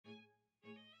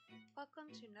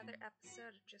welcome to another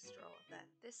episode of Just Roll With It.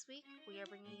 This week, we are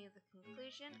bringing you the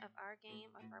conclusion of our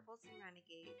game of Rebels and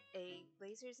Renegade, a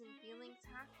lasers and feelings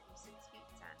hack from 6 Feet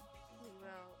 10. We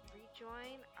will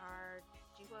rejoin our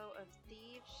duo of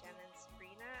thieves, Shen and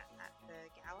Sabrina, at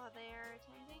the gala they are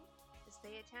attending, as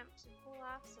they attempt to pull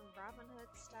off some Robin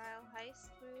Hood-style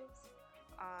heist moves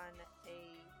on a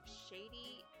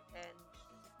shady and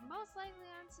most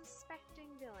likely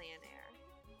unsuspecting billionaire.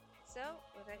 So,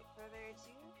 without further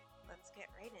ado, let's get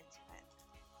right into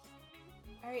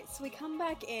it. Alright, so we come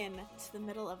back in to the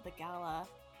middle of the gala.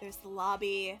 There's the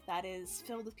lobby that is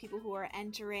filled with people who are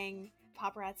entering,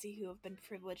 paparazzi who have been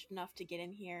privileged enough to get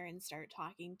in here and start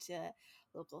talking to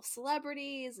local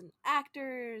celebrities and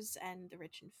actors and the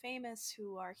rich and famous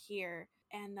who are here.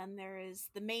 And then there is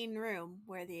the main room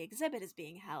where the exhibit is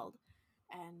being held.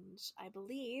 And I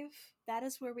believe that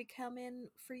is where we come in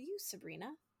for you, Sabrina.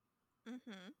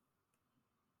 Mm-hmm.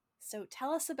 So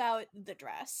tell us about the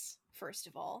dress, first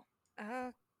of all.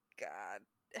 Oh, God.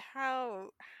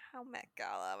 How Met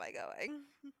Gala am I going?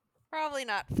 Probably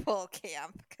not full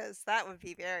camp, because that would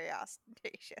be very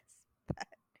ostentatious. But,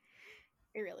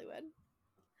 It really would.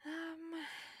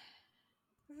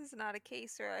 This is not a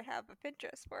case where I have a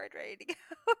Pinterest board ready to go.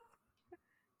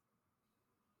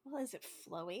 Well, is it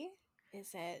flowy?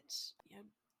 Is it,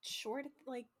 short?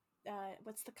 Like,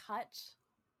 what's the cut?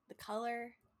 The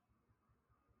color?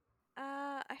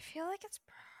 I feel like it's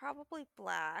probably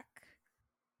black.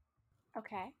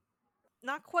 Okay.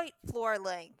 Not quite floor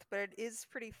length, but it is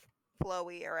pretty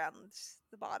flowy around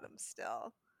the bottom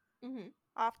still. Mm-hmm.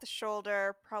 Off the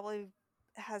shoulder, probably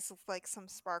has like some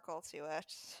sparkle to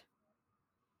it.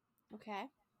 Okay.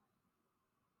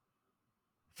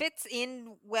 Fits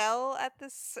in well at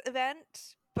this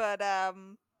event, but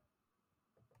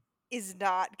is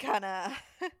not gonna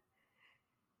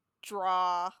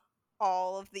draw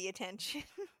all of the attention.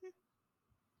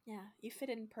 Yeah, you fit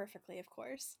in perfectly, of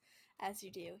course, as you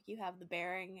do. You have the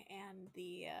bearing and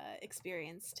the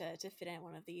experience to fit in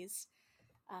one of these.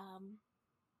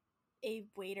 A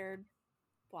waiter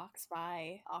walks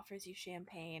by, offers you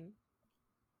champagne.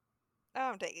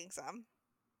 Oh, I'm taking some.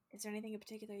 Is there anything in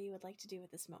particular you would like to do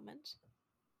at this moment?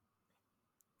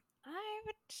 I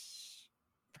would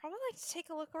probably like to take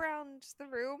a look around the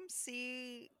room,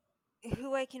 see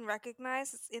who I can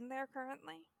recognize that's in there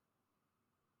currently.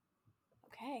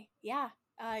 Okay, yeah.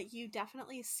 You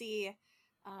definitely see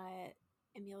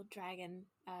Emil Dragon,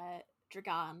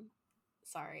 Dragon.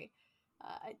 Sorry.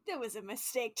 It was a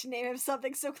mistake to name him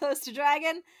something so close to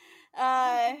Dragon.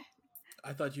 I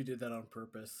thought you did that on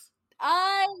purpose.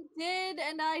 I did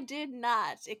and I did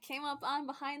not. It came up on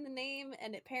behind the name,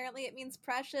 and apparently it means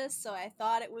precious, so I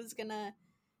thought it was gonna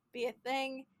be a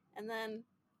thing, and then...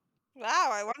 Wow,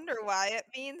 I wonder why it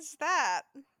means that.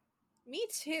 Me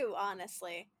too,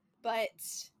 honestly. But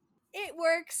it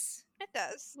works. It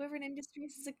does. Wyvern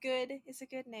Industries is a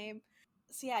good name.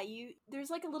 So yeah, there's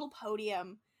like a little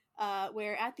podium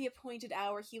where at the appointed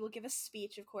hour he will give a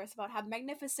speech, of course, about how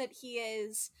magnificent he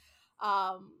is,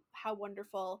 how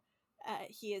wonderful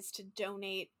he is to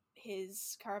donate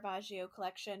his Caravaggio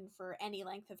collection for any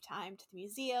length of time to the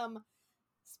museum,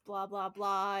 blah blah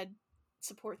blah,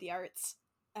 support the arts.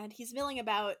 And he's milling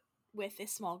about with a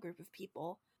small group of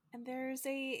people. And there's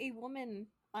a woman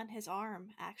on his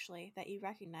arm, actually, that you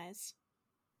recognize.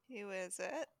 Who is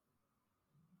it?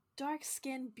 Dark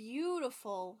skin,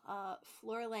 beautiful,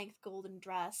 floor-length golden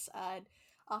dress,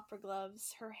 opera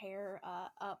gloves, her hair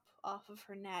up off of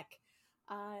her neck.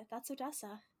 That's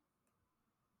Odessa.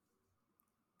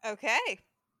 Okay.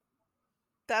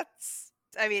 That's...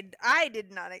 I mean, I did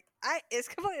not... it's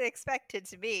completely expected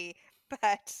to me,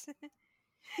 but...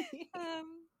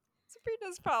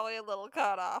 Sabrina's probably a little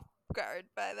caught off guard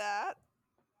by that.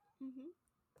 Mm-hmm.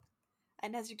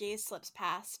 And as your gaze slips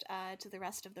past to the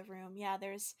rest of the room, yeah,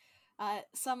 there's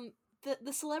some...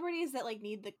 The celebrities that, like,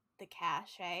 need the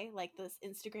cachet, like those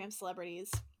Instagram celebrities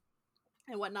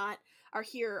and whatnot, are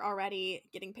here already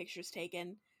getting pictures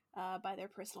taken by their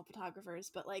personal photographers.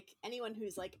 But, like, anyone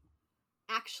who's, like,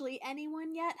 actually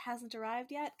anyone yet hasn't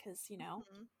arrived yet, because,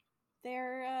 Mm-hmm.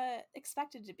 they're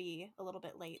expected to be a little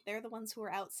bit late. They're the ones who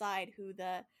are outside who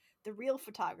the real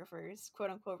photographers,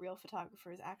 quote-unquote real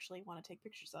photographers, actually want to take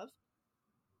pictures of.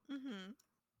 Mm-hmm.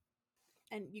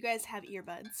 And you guys have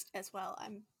earbuds as well,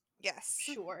 I'm Yes.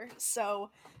 sure. So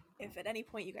if at any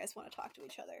point you guys want to talk to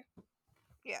each other.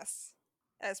 Yes.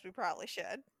 As we probably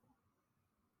should.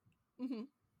 Mm-hmm.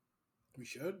 We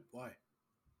should? Why?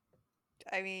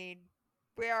 I mean,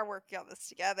 we are working on this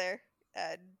together,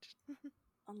 and...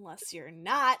 Unless you're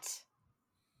not.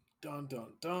 Dun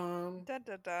dun dun. Dun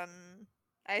dun dun.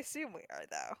 I assume we are,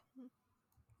 though.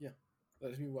 Yeah.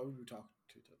 That mean, why would we talk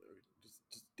to each other?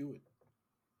 Just do it.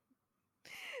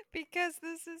 Because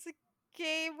this is a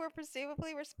game where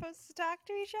presumably we're supposed to talk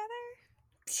to each other?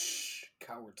 Psh,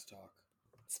 cowards talk.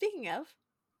 Speaking of,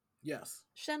 Yes.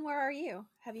 Shen, where are you?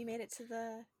 Have you made it to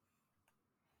the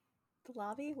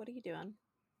lobby? What are you doing?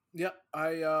 Yeah,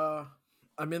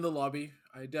 I'm in the lobby.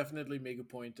 I definitely make a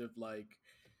point of like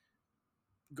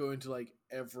going to like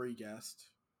every guest,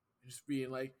 just being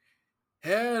like,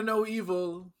 "Hear no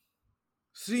evil,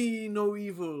 see no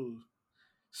evil,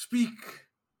 speak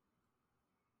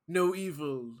no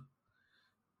evil."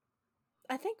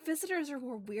 I think visitors are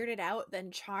more weirded out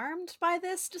than charmed by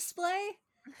this display.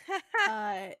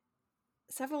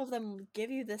 Several of them give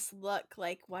you this look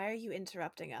like, why are you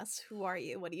interrupting us? Who are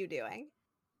you? What are you doing?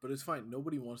 But it's fine.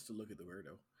 Nobody wants to look at the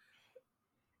weirdo.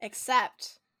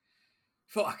 Except,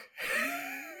 Fuck.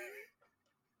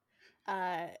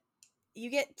 you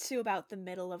get to about the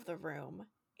middle of the room,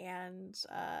 and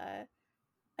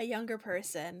a younger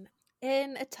person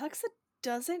in a tux that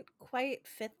doesn't quite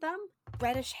fit them.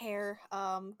 Reddish hair,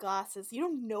 glasses. You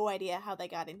have no idea how they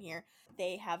got in here.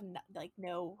 They have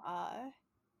no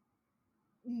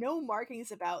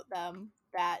markings about them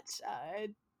that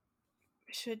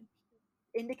should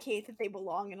indicate that they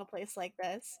belong in a place like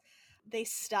this. They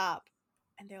stop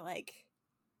and they're like,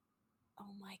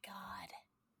 "Oh my god,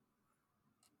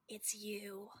 it's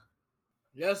you."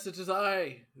 Yes, it is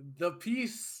I, the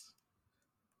peace,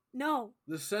 No,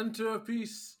 the center of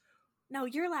peace. no,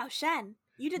 you're Lao Shen.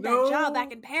 You did No. that job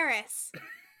back in Paris.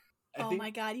 I Oh think my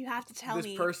god, you have to tell this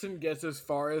me. person gets as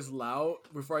far as Lao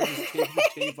before I just take the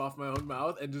tape off my own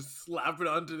mouth and just slap it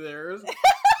onto theirs.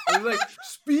 And it's like,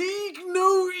 speak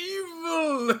no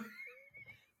evil.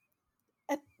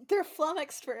 They're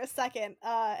flummoxed for a second,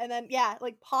 and then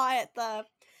paw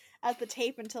at the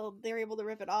tape until they're able to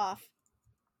rip it off.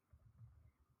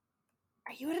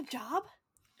 Are you at a job?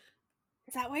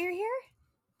 Is that why you're here?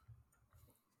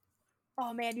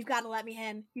 Oh man, you've got to let me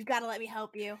in. You've got to let me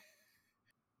help you.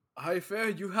 Hi, fair,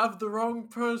 you have the wrong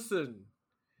person.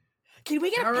 Can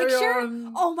we get Carry a picture?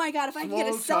 on, Oh my god, if I can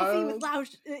get a small selfie with child.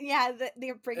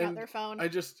 they bring out And their phone. I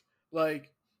just, I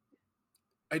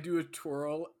do a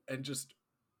twirl and just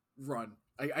run.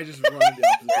 I just run in the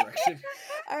opposite direction.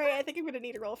 Alright, I think I'm gonna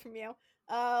need a roll from you.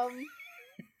 I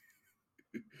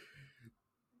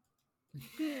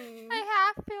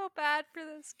half feel bad for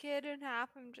this kid, and half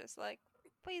I'm just like,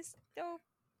 please don't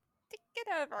get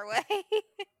out of our way.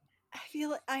 I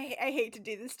feel I hate to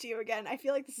do this to you again. I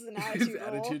feel like this is an His attitude roll.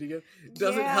 attitude again.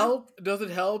 Does it help? Does it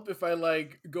help if I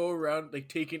go around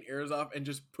taking airs off and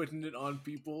just putting it on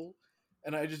people,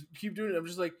 and I just keep doing it? I'm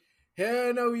just like,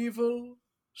 hear no evil,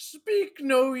 speak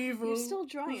no evil. You're still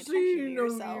drawing attention to no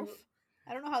yourself. evil.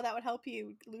 I don't know how that would help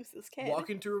you lose this kid. Walk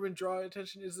into a room and draw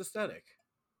attention is aesthetic.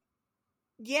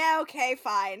 Yeah, okay,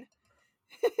 fine.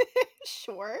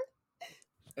 Sure.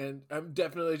 And I'm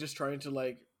definitely just trying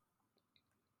to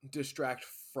distract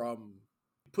from,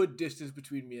 put distance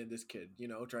between me and this kid,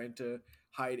 trying to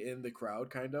hide in the crowd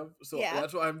kind of. So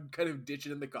that's why I'm kind of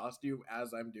ditching in the costume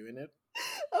as I'm doing it.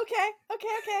 Okay.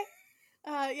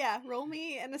 Yeah, roll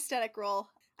me an aesthetic roll.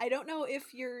 I don't know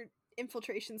if your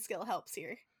infiltration skill helps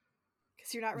here,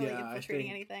 because you're not really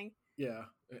infiltrating anything. Yeah,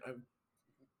 I'm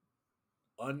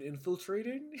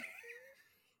uninfiltrating.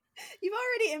 You've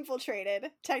already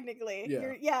infiltrated, technically.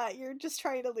 Yeah. You're just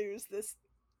trying to lose this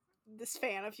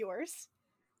fan of yours.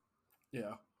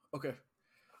 Yeah. Okay.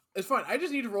 It's fine. I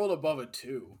just need to roll above a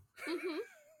 2. Mm-hmm.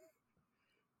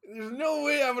 There's no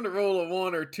way I'm gonna roll a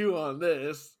 1 or 2 on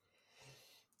this.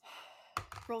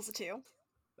 Rolls a 2.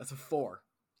 That's a 4.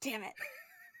 Damn it.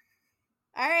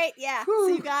 Alright, yeah. Whew.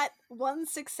 So you got 1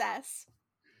 success.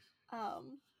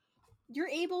 You're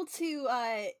able to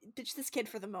ditch this kid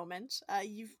for the moment.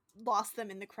 You've lost them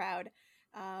in the crowd.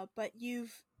 But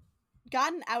you've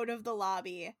gotten out of the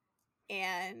lobby,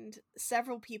 and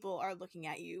several people are looking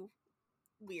at you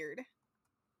weird.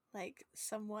 Like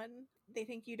they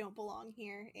think you don't belong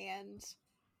here, and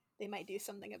they might do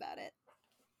something about it.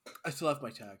 I still have my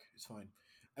tag. It's fine.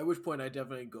 At which point I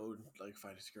definitely go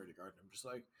find a security guard. And I'm just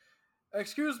like,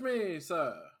 excuse me,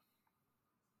 sir.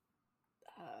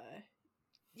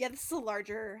 Yeah, this is a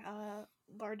larger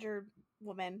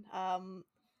woman.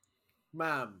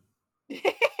 Ma'am.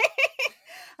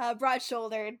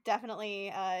 Broad-shouldered,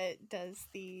 definitely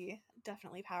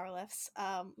definitely powerlifts.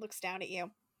 Looks down at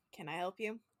you. Can I help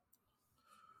you?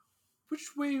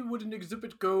 Which way would an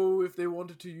exhibit go if they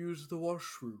wanted to use the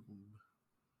washroom?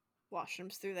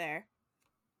 Washroom's through there.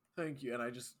 Thank you. And I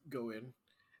just go in,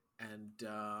 and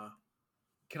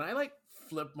can I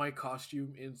flip my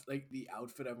costume in the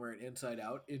outfit I'm wearing inside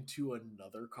out into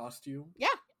another costume? Yeah,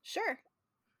 sure.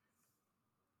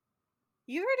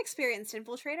 You're an experienced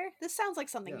infiltrator. This sounds like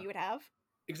something Yeah. you would have.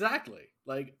 Exactly.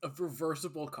 Like a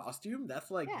reversible costume.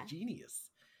 That's like Yeah. genius.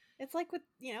 It's like with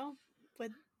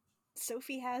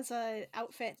Sophie has a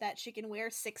outfit that she can wear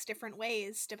 6 different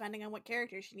ways depending on what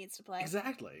character she needs to play.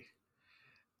 Exactly.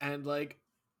 And like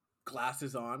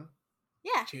glasses on,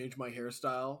 Yeah. change my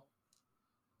hairstyle,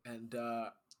 and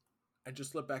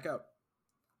just slip back out.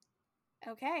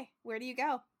 Okay. Where do you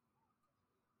go?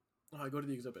 Oh, I go to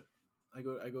the exhibit. I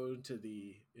go into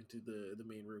the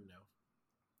main room now.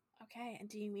 Okay. And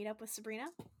do you meet up with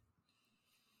Sabrina?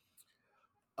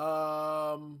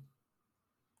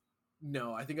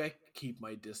 No, I think I keep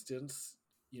my distance.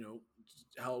 You know,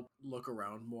 help look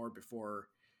around more before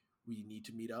we need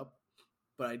to meet up.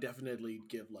 But I definitely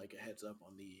give like a heads up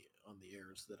on the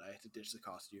airs that I have to ditch the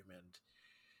costume and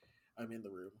I'm in the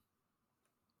room.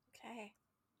 Okay.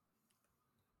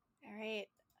 All right.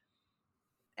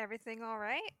 Everything all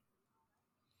right?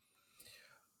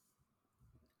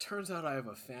 Turns out I have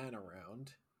a fan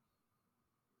around.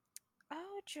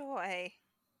 Oh, joy.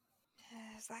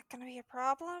 Is that going to be a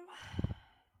problem?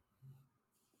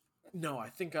 No, I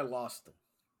think I lost them.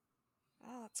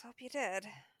 Well, let's hope you did.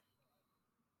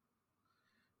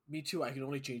 Me too. I can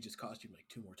only change this costume like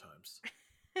 2 more times.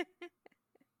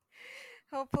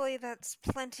 Hopefully that's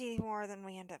plenty more than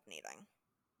we end up needing.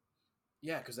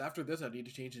 Yeah, because after this I need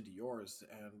to change into yours,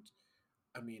 and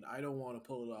I mean I don't want to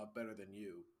pull it off better than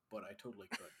you, but I totally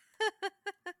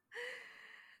could.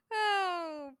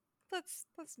 Oh, let's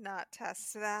not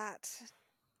test that.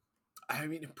 I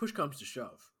mean, if push comes to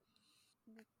shove.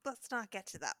 Let's not get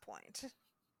to that point.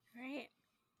 All right.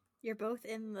 You're both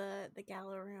in the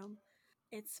gala room.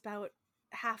 It's about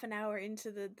half an hour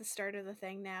into the start of the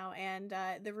thing now, and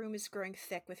the room is growing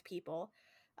thick with people.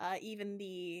 Even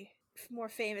the more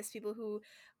famous people who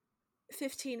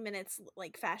 15 minutes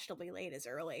like fashionably late is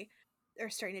early are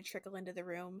starting to trickle into the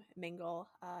room, mingle.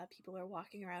 People are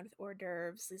walking around with hors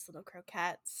d'oeuvres, these little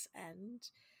croquettes and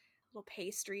little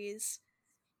pastries,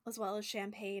 as well as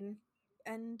champagne.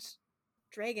 And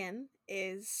Dragon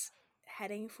is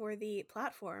heading for the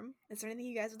platform. Is there anything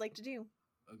you guys would like to do?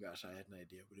 Oh gosh, I had an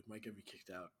idea, but it might get me kicked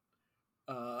out.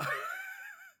 Uh,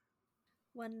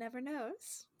 One never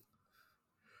knows.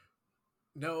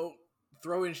 no,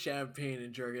 throw in champagne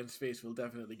in Jurgen's face will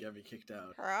definitely get me kicked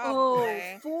out. Probably.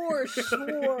 Oh, for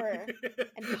sure.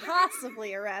 And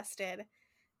possibly arrested.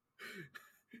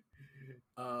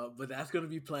 But that's gonna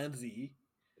be Plan Z.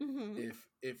 Mm-hmm.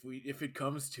 If it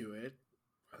comes to it.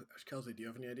 Kelsey, do you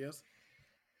have any ideas?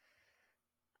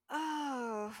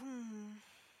 Oh,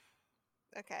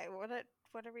 Okay,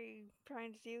 what are we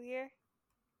trying to do here?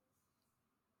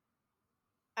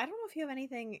 I don't know if you have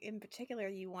anything in particular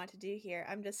you want to do here.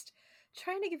 I'm just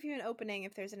trying to give you an opening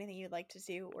if there's anything you'd like to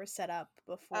do or set up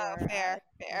before Fair.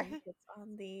 Dragon gets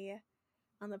on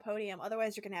the podium.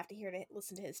 Otherwise, you're gonna have to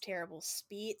listen to his terrible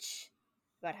speech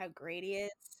about how great he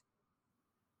is.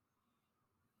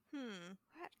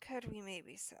 What could we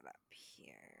maybe set up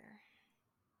here?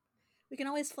 We can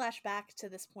always flash back to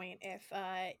this point if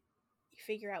you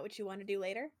figure out what you want to do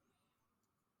later.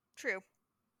 True.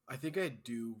 I think I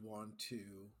do want to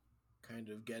kind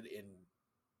of get in.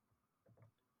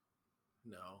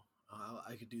 No,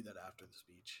 I could do that after the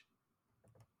speech.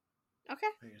 Okay.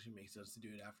 I guess it makes sense to do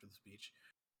it after the speech.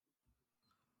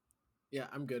 Yeah,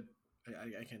 I'm good.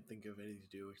 I can't think of anything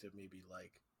to do except maybe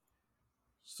like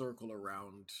circle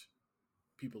around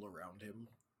people around him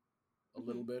a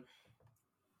little bit.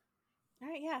 All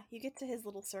right, yeah, you get to his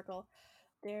little circle.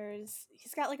 He's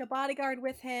got like a bodyguard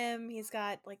with him. He's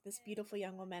got like this beautiful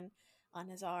young woman on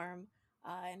his arm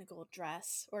in a gold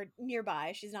dress or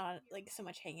nearby. She's not like so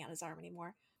much hanging on his arm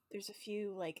anymore. There's a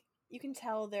few like you can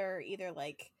tell they're either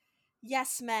like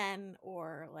yes men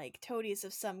or like toadies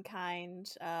of some kind.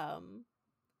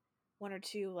 One or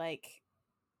two like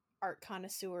art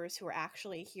connoisseurs who are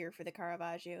actually here for the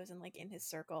Caravaggios and like in his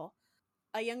circle.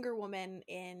 A younger woman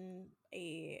in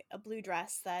a blue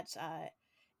dress that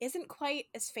isn't quite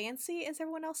as fancy as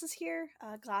everyone else's here.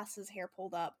 Glasses, hair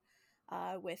pulled up,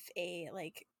 with a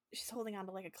like she's holding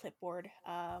onto like a clipboard,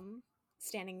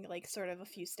 standing like sort of a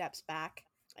few steps back,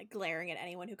 like glaring at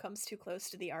anyone who comes too close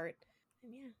to the art.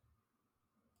 And yeah,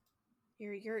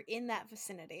 you're in that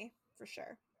vicinity for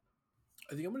sure.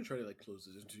 I think I'm gonna try to like close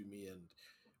this into me and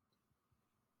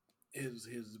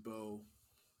his bow,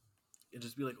 and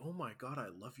just be like, "Oh my god, I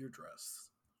love your dress."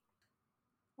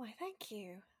 Why, thank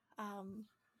you. Um,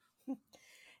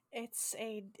 it's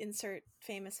a insert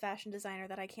famous fashion designer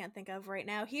that I can't think of right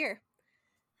now. Here,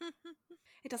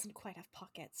 it doesn't quite have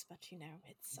pockets, but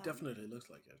it's Definitely looks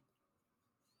like it.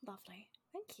 lovely.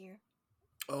 Thank you.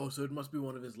 Oh, so it must be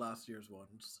one of his last year's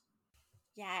ones.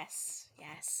 Yes,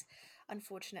 yes.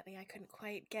 Unfortunately, I couldn't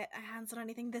quite get a hands on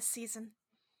anything this season.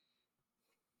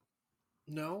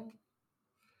 No?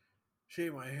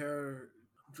 Shame, my hair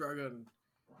dragon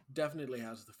definitely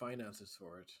has the finances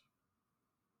for it.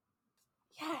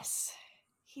 Yes,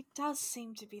 he does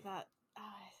seem to be that.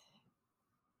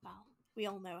 Well, we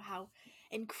all know how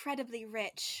incredibly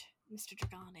rich Mr.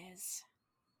 Dragon is.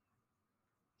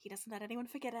 He doesn't let anyone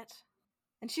forget it.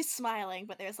 And she's smiling,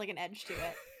 but there's like an edge to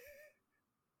it.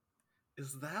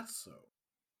 Is that so?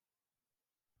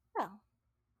 Well,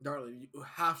 Darling, you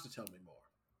have to tell me more.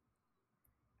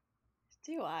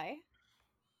 do I?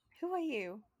 Who are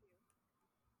you?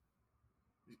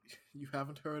 You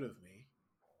haven't heard of me.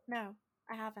 No,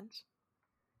 I haven't.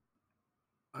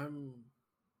 I'm...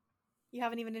 You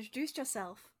haven't even introduced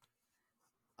yourself.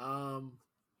 Sorry,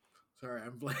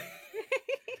 I'm blank.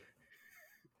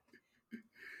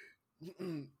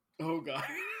 Oh, God.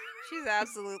 She's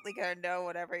absolutely gonna know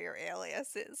whatever your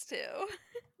alias is, too.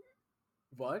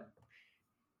 What?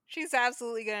 She's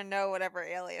absolutely gonna know whatever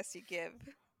alias you give.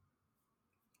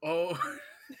 Oh...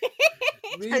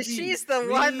 Because she's the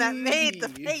one that made the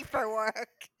paperwork.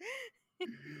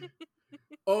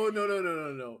 Oh,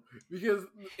 no. Because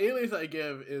the alias I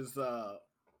give is, I'm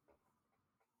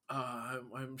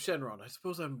Shenron. I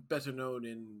suppose I'm better known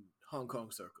in Hong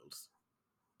Kong circles.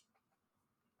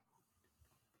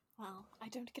 Well, I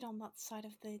don't get on that side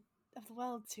of the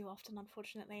world too often,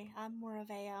 unfortunately. I'm more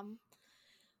of a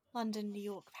London, New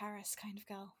York, Paris kind of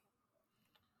girl.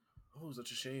 Oh,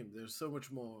 such a shame. There's so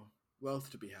much more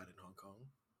wealth to be had in Hong Kong.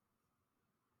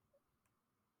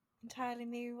 Entirely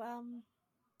new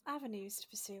avenues to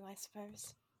pursue, I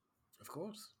suppose. Of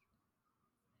course.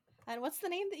 And what's the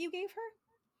name that you gave her?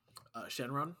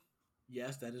 Shenron.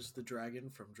 Yes, that is the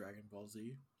dragon from Dragon Ball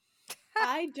Z.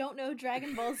 I don't know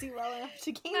Dragon Ball Z well enough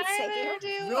to gainsay Neither you.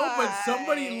 do No, but I.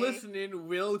 somebody listening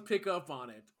will pick up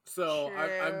on it. So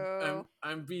True.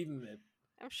 I'm beating it.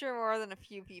 I'm sure more than a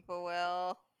few people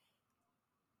will.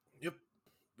 Yep.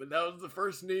 But that was the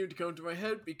first name to come to my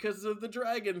head because of the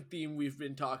dragon theme we've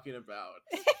been talking about.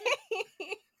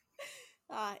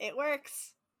 It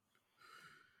works.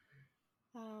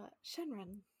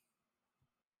 Shenron.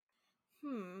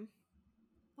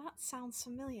 That sounds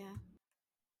familiar.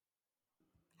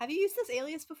 Have you used this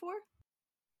alias before?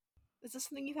 Is this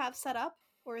something you have set up?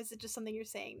 Or is it just something you're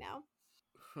saying now?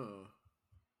 Huh.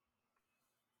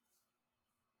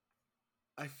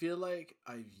 I feel like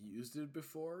I've used it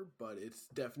before, but it's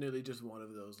definitely just one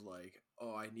of those like,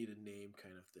 oh, I need a name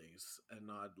kind of things, and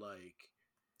not like...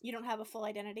 You don't have a full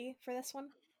identity for this one?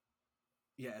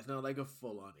 Yeah, it's not like a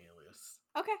full-on alias.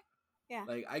 Okay. Yeah.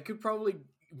 Like, I could probably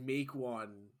make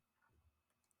one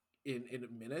in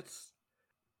minutes,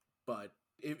 but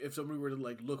if somebody were to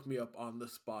like look me up on the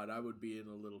spot, I would be in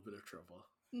a little bit of trouble.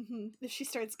 If she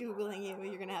starts Googling you,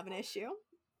 you're gonna have an issue.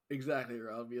 Exactly,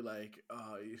 or I'll be like,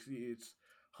 oh, you see, it's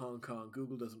Hong Kong.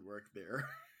 Google doesn't work there.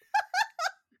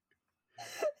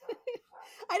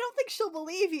 I don't think she'll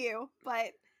believe you,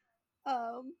 but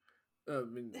I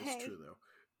mean, it's hey. true though.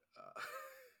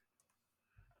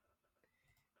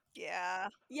 Yeah.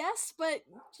 Yes, but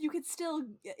you could still.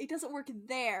 It doesn't work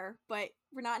there, but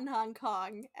we're not in Hong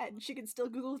Kong, and she can still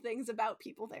Google things about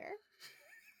people there.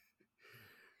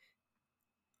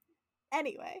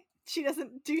 Anyway, she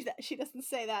doesn't do that. She doesn't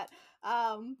say that.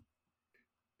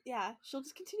 Yeah, she'll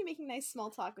just continue making nice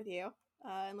small talk with you,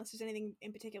 unless there's anything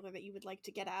in particular that you would like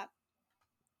to get at.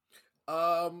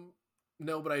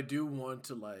 No, but I do want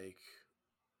to like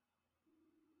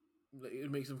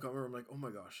it makes some comment. I'm like, oh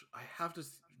my gosh, I have to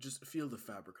just feel the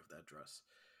fabric of that dress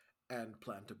and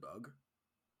plant a bug.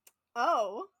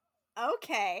 Oh,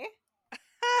 okay.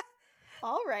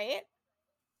 All right.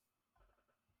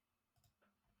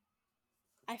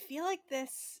 I feel like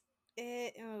this.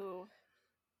 Oh.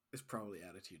 It's probably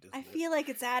attitude, isn't I it? feel like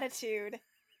it's attitude.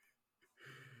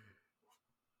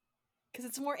 Because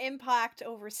it's more impact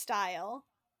over style.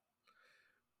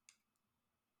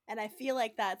 And I feel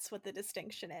like that's what the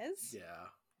distinction is. Yeah.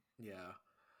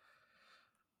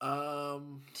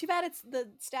 Too bad it's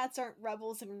the stats aren't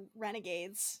rebels and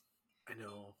renegades. I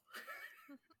know.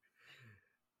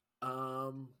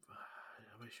 How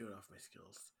do I show off my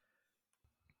skills?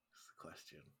 That's the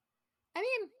question. I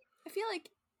mean, I feel like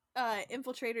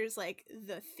Infiltrator's like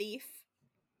the thief.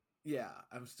 Yeah,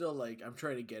 I'm still like, I'm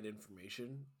trying to get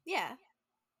information. Yeah.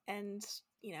 And,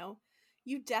 you know,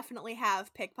 you definitely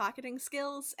have pickpocketing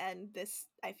skills, and this,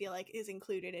 I feel like, is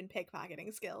included in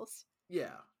pickpocketing skills.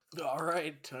 Yeah. All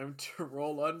right, time to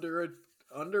roll under a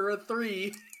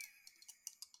 3.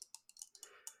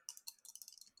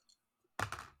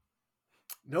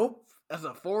 Nope. That's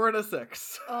a 4 and a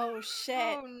 6. Oh shit.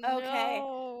 Oh Okay.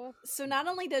 no. So not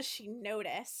only does she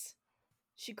notice,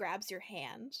 she grabs your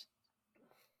hand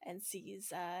and sees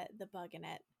the bug in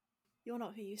it. You're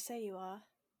not who you say you are.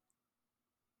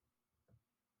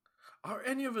 Are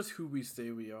any of us who we say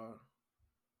we are?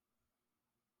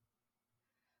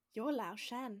 You're Lao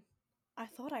Shen. I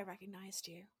thought I recognized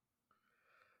you.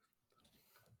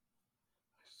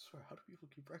 I swear, how do people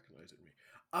keep recognizing me?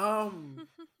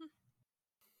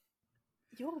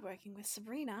 You're working with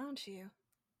Sabrina, aren't you?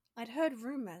 I'd heard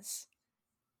rumors.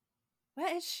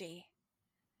 Where is she?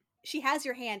 She has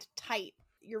your hand tight,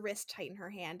 your wrist tight in her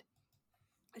hand.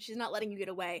 She's not letting you get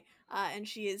away, and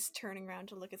she is turning around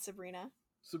to look at Sabrina.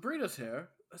 Sabrina's here?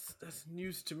 That's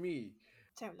news to me.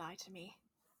 Don't lie to me.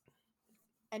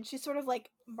 And she sort of like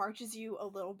marches you a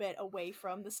little bit away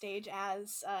from the stage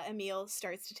as Emil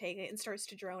starts to take it and starts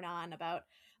to drone on about,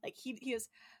 like, he goes,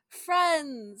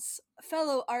 friends,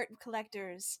 fellow art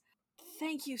collectors,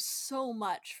 thank you so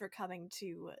much for coming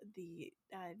to the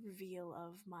reveal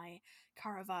of my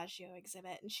Caravaggio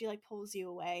exhibit. And she like pulls you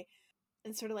away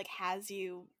and sort of like has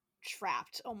you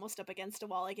trapped almost up against a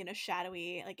wall, like in a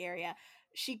shadowy like area.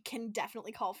 She can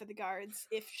definitely call for the guards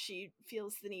if she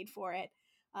feels the need for it,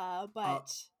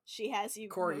 but she has you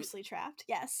Corey, mostly trapped.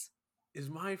 Yes. Is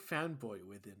my fanboy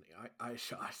within eye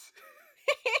shot?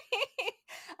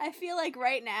 I feel like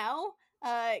right now,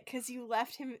 because you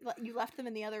left them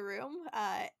in the other room.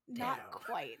 Not Damn.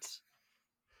 quite.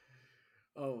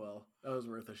 Oh well, that was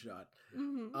worth a shot.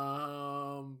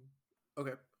 Mm-hmm.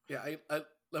 Okay. Yeah, I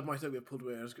let myself get pulled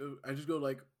away. I just go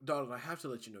like, Donald, I have to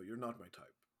let you know you're not my type.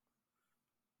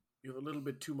 You have a little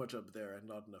bit too much up there and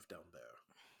not enough down there.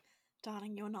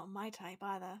 Darling, you're not my type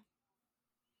either.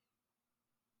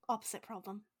 Opposite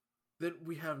problem. Then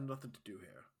we have nothing to do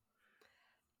here.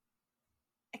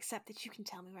 Except that you can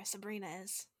tell me where Sabrina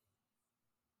is.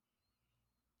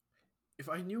 If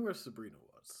I knew where Sabrina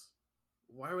was,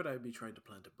 why would I be trying to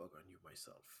plant a bug on you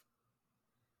myself?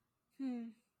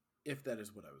 If that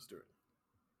is what I was doing.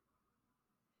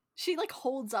 She like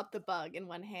holds up the bug in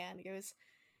one hand and goes,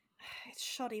 it's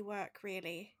shoddy work,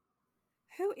 really.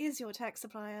 Who is your tech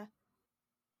supplier?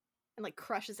 And like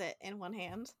crushes it in one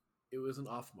hand. It was an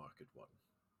off-market one.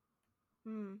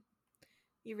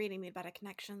 You really need better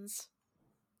connections.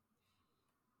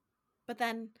 But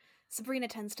then Sabrina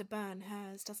tends to burn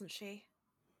hers, doesn't she?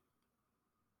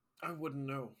 I wouldn't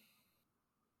know.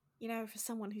 You know, for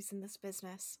someone who's in this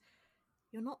business,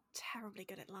 you're not terribly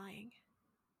good at lying.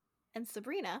 And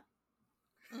Sabrina,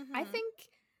 I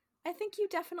think you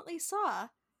definitely saw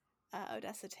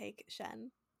Odessa take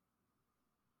Shen.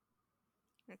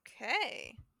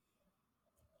 Okay.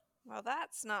 Well,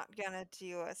 that's not gonna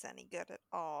do us any good at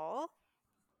all.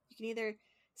 You can either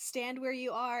stand where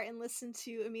you are and listen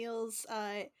to Emil's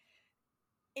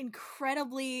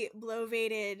incredibly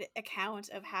bloviated account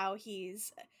of how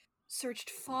he's searched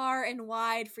far and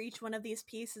wide for each one of these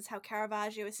pieces, how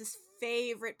Caravaggio is his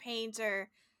favorite painter,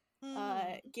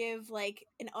 give like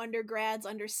an undergrad's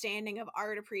understanding of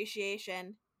art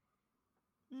appreciation.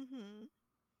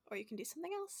 Or you can do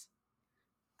something else.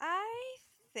 I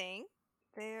think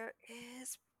there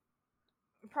is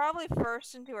probably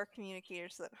first into our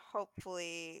communicators that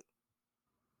hopefully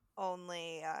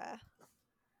only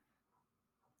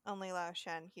Lao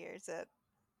Shan hears it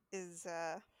is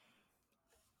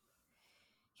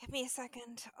give me a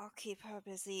second, I'll keep her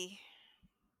busy.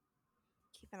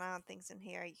 Keep an eye on things in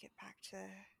here. You get back to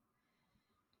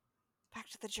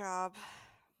the job.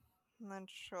 And then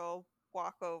she'll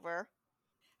walk over.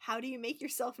 How do you make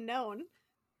yourself known?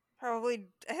 Probably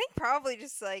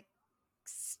just like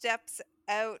steps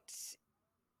out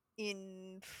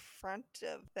in front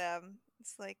of them.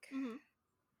 It's like,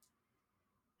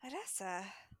 Odessa,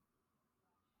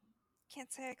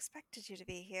 can't say I expected you to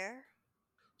be here.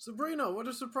 Sabrina, what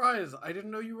a surprise! I didn't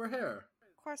know you were here.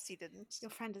 Of course you didn't. Your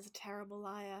friend is a terrible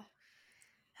liar.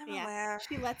 I'm aware.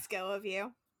 She lets go of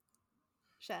you.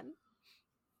 Shen?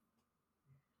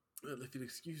 Well, if you'll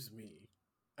excuse me.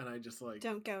 And I just like...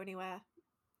 Don't go anywhere.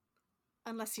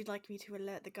 Unless you'd like me to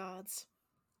alert the guards.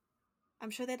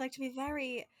 I'm sure they'd like to be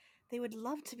they would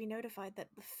love to be notified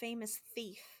that the famous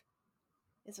thief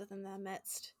is within their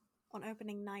midst on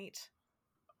opening night.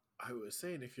 I was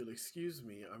saying, if you'll excuse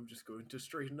me, I'm just going to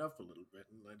straighten up a little bit.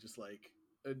 And I just like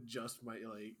adjust my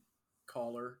like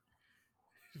collar,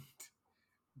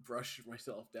 brush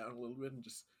myself down a little bit and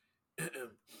just...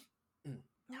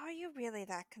 Are you really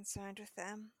that concerned with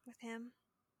him?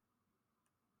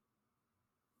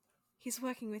 He's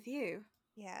working with you?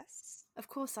 Yes. Of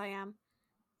course I am.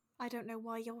 I don't know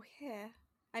why you're here.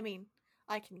 I mean,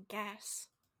 I can guess.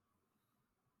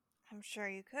 I'm sure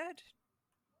you could.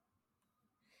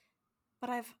 But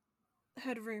I've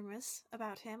heard rumors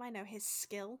about him. I know his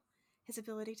skill, his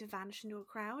ability to vanish into a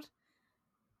crowd.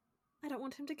 I don't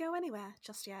want him to go anywhere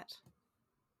just yet.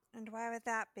 And why would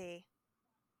that be?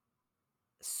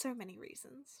 So many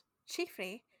reasons.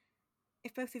 Chiefly,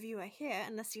 if both of you are here,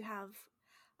 unless you have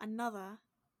another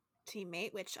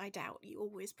teammate, which I doubt, you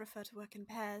always prefer to work in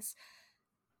pairs,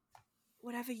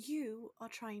 whatever you are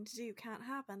trying to do can't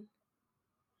happen.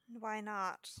 Why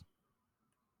not?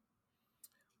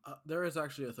 There is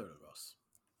actually a third of us.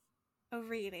 Oh,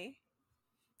 really?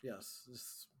 Yes,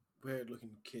 this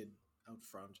weird-looking kid out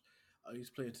front. He's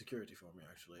playing security for me,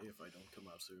 actually. If I don't come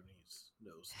out soon, he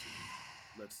knows to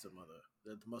let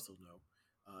the muscle know.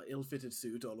 Ill-fitted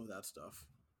suit, all of that stuff.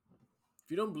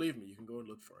 If you don't believe me, you can go and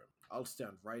look for him. I'll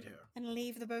stand right here. And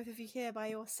leave the both of you here by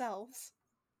yourselves?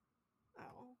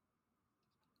 Oh.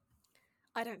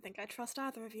 I don't think I trust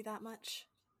either of you that much.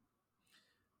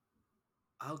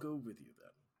 I'll go with you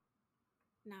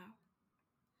then. No.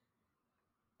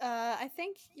 I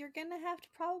think you're gonna have to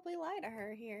probably lie to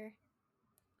her here.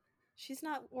 She's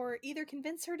not, or either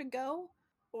convince her to go,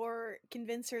 or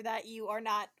convince her that you are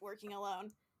not working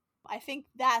alone. I think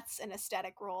that's an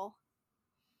aesthetic role.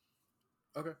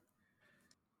 Okay.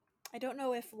 I don't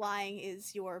know if lying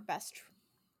is your best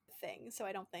thing, so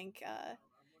I don't think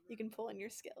you can pull in your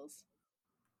skills.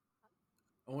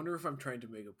 I wonder if I'm trying to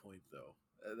make a point, though.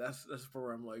 That's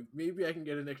where I'm like, maybe I can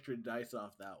get an extra dice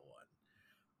off that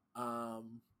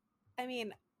one. I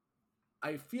mean,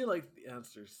 I feel like the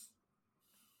answer's...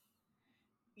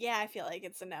 yeah, I feel like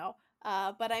it's a no.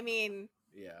 But I mean,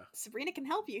 yeah. Sabrina can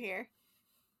help you here.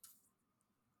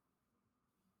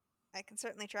 I can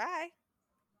certainly try.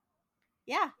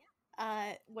 Yeah.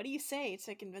 What do you say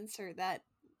to convince her that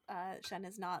Shen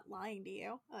is not lying to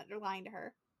you, or lying to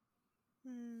her?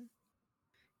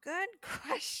 Good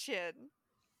question.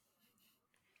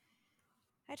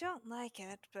 I don't like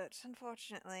it, but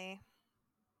unfortunately,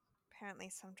 apparently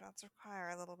some jobs require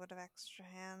a little bit of extra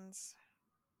hands.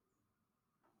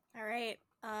 All right.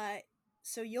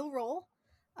 So you'll roll.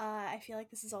 I feel like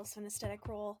this is also an aesthetic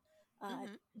roll.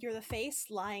 You're the face.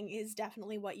 Lying is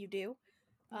definitely what you do.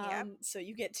 Yep. So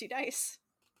you get 2 dice.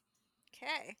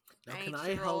 Okay. Now, can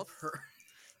I help her?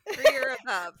 3 or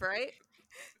above, right?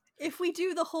 If we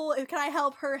do the whole "can I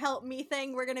help her help me"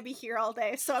 thing, we're gonna be here all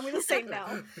day. So I'm gonna say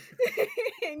no.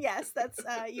 And yes, that's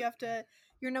you have to.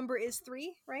 Your number is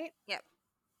 3, right? Yep.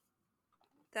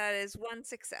 That is 1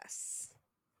 success.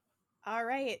 All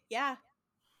right. Yeah.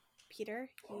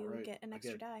 Peter, you All right, get an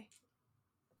extra die.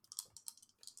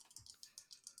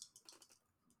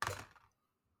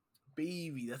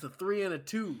 Baby, that's a 3 and a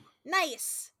 2.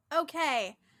 Nice.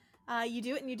 Okay. You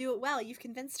do it and you do it well. You've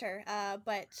convinced her.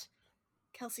 But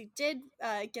Kelsey did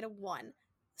get a 1.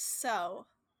 So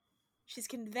she's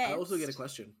convinced. I also get a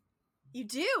question. You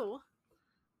do?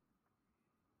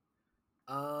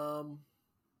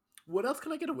 What else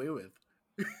can I get away with?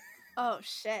 Oh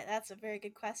shit, that's a very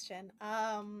good question.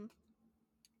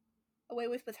 Away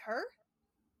with her?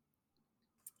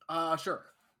 Sure.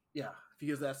 Yeah,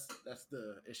 because that's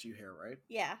the issue here, right?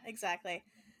 Yeah, exactly.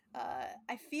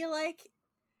 I feel like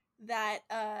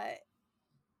that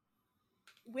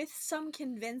with some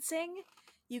convincing,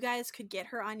 you guys could get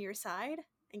her on your side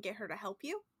and get her to help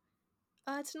you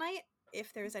tonight,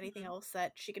 if there's anything else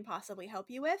that she can possibly help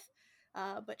you with.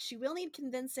 But she will need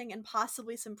convincing and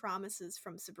possibly some promises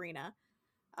from Sabrina.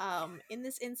 In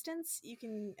this instance, you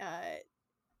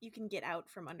can get out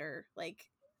from under, like,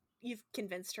 you've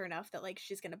convinced her enough that, like,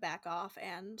 she's gonna back off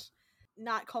and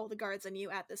not call the guards on you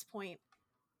at this point,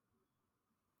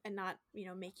 and not,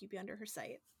 make you be under her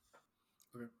sight.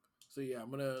 Okay. So yeah, I'm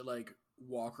gonna, like,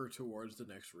 walk her towards the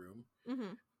next room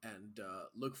and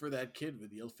look for that kid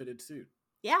with the ill-fitted suit.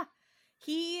 Yeah.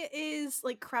 He is,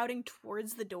 like, crowding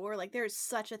towards the door. Like, there's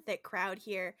such a thick crowd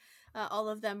here. All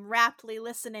of them raptly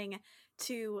listening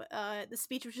to the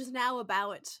speech, which is now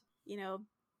about,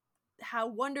 how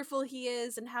wonderful he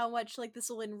is and how much, like, this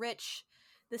will enrich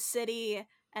the city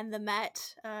and the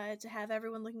Met to have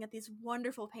everyone looking at these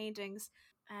wonderful paintings.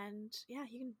 And yeah,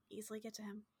 you can easily get to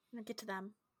him. Get to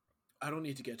them. I don't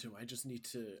need to get to him. I just need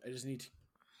to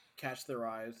catch their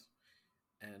eyes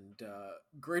and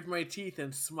grit my teeth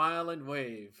and smile and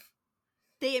wave.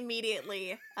 They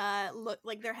immediately look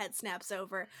like their head snaps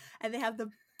over and they have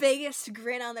the biggest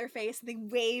grin on their face. They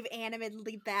wave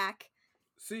animatedly back.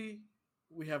 See,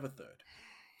 we have a third.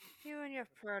 You and your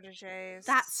proteges.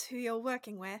 That's who you're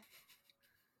working with.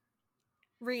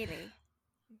 Really?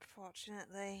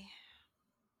 Unfortunately.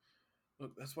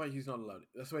 Look, that's why he's not allowed.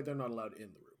 That's why they're not allowed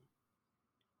in the room.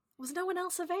 Was no one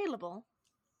else available?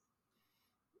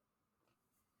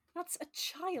 That's a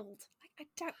child. I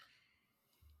doubt.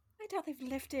 I doubt they've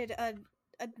lifted a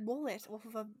wallet off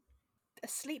of a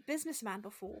asleep businessman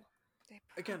before. They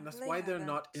Again, that's probably why they're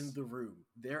not haven't. in the room.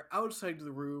 They're outside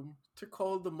the room to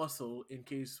call the muscle in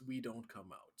case we don't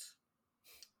come out.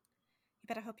 You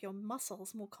better hope your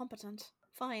muscle's more competent.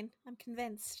 Fine, I'm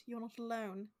convinced. You're not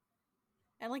alone.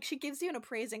 And, like, she gives you an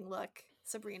appraising look,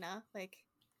 Sabrina. Like,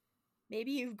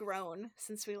 maybe you've grown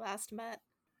since we last met.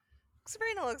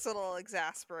 Sabrina looks a little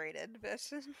exasperated, but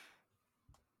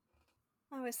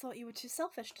I always thought you were too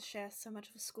selfish to share so much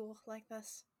of a school like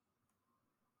this.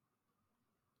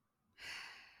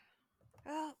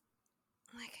 well,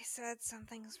 like I said, some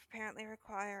things apparently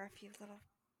require a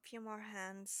few more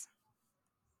hands.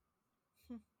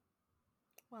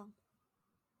 Well,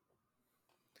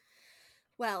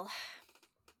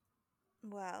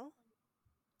 Well,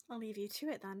 I'll leave you to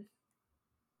it then.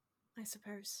 I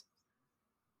suppose.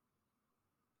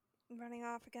 running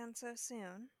off again so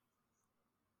soon?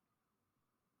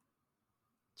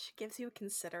 She gives you a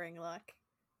considering look.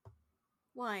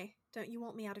 Why? Don't you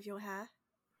want me out of your hair?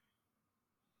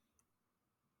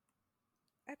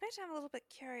 I bet I'm a little bit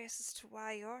curious as to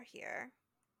why you're here.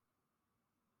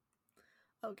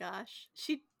 Oh gosh.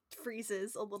 She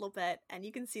freezes a little bit, and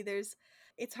you can see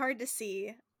it's hard to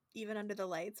see even under the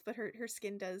lights, but her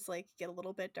skin does like get a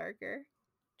little bit darker.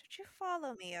 Did you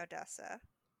follow me, Odessa?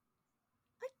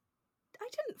 I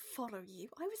didn't follow you.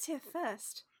 I was here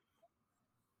first.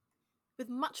 With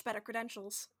much better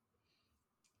credentials.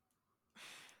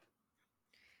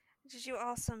 Did you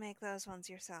also make those ones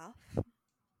yourself?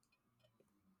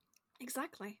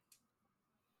 Exactly.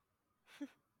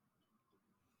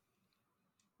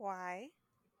 Why?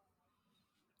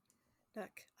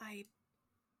 Look, I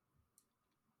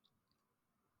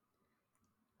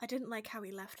didn't like how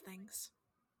he left things.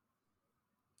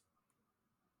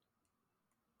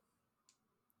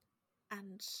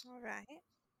 And Alright.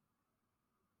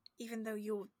 even though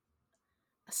you're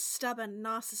a stubborn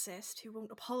narcissist who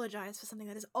won't apologize for something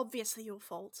that is obviously your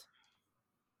fault,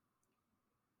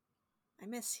 I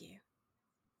miss you.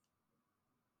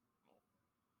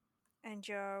 And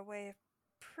your way of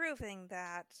proving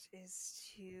that is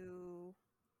to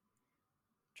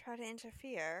try to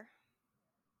interfere?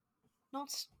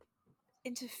 Not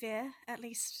interfere, at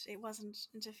least it wasn't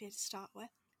interfere to start with.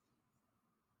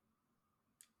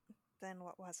 Then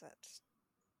what was it?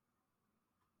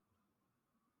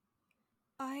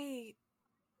 I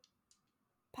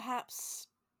perhaps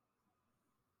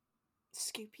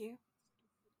scoop you,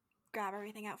 grab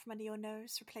everything out from under your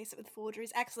nose, replace it with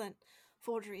forgeries. Excellent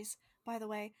forgeries, by the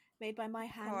way, made by my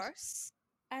hand. Of course.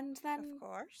 And then Of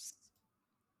course.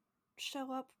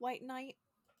 show up White Knight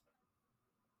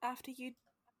after you'd,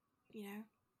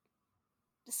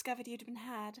 discovered you'd been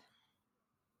had.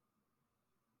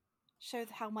 Show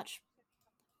how much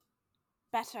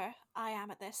better I am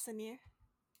at this than you.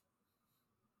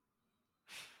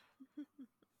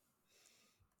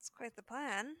 It's quite the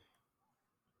plan.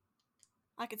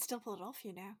 I could still pull it off,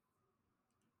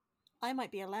 I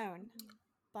might be alone,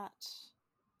 but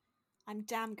I'm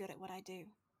damn good at what I do.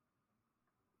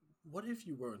 What if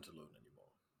you weren't alone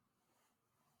anymore?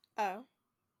 Oh?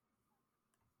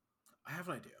 I have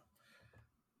an idea.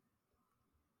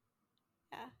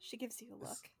 Yeah, she gives you a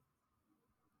look.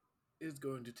 It's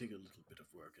going to take a little bit of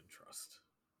work and trust.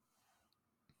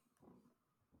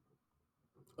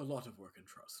 A lot of work and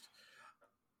trust.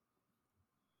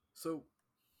 So,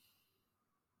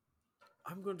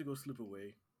 I'm going to go slip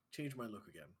away, change my look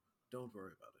again. Don't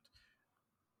worry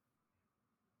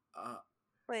about it.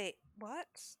 Wait, what?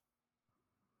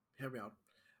 Hear me out.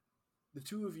 The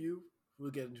two of you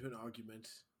will get into an argument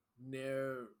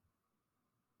near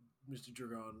Mr.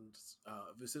 Dragon's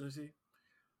vicinity.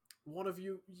 One of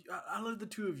you, I'll let the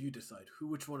two of you decide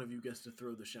which one of you gets to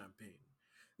throw the champagne.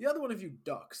 The other one of you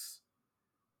ducks,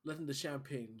 letting the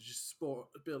champagne just spill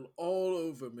all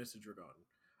over Mr. Dragon.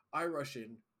 I rush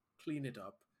in, clean it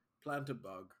up, plant a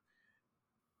bug,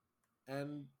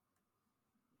 and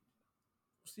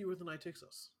see where the night takes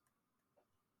us.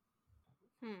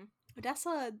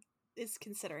 Odessa is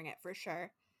considering it for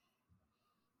sure.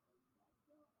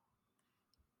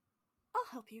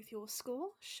 I'll help you with your score,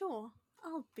 sure.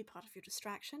 I'll be part of your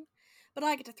distraction. But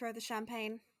I get to throw the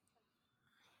champagne.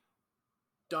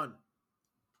 Done.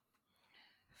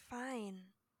 Fine.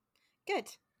 Good.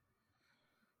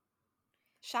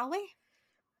 Shall we?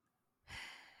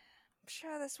 I'm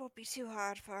sure this won't be too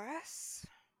hard for us.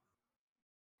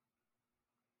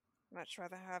 Much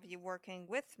rather have you working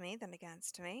with me than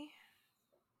against me.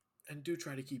 And do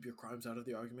try to keep your crimes out of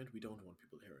the argument. We don't want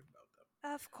people hearing about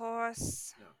them. Of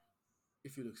course. Now,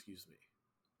 if you'll excuse me.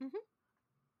 Mm-hmm.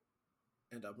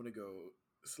 And I'm going to go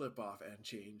slip off and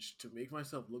change to make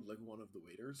myself look like one of the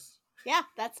waiters. Yeah,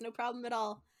 that's no problem at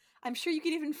all. I'm sure you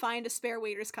could even find a spare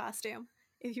waiter's costume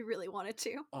if you really wanted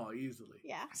to. Oh, easily.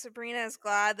 Yeah. Sabrina is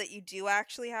glad that you do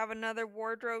actually have another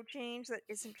wardrobe change that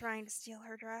isn't trying to steal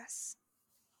her dress.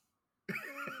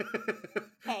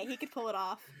 Hey, he could pull it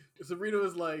off. Sabrina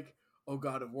was like, oh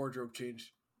god, a wardrobe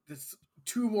change. That's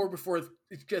 2 more before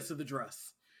it gets to the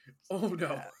dress. Oh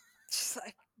no. Yeah. She's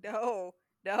like, no.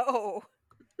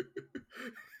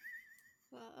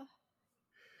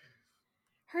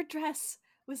 Her dress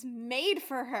was made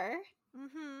for her.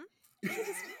 Mm-hmm.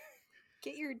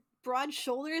 Get your broad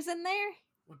shoulders in there.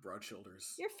 What broad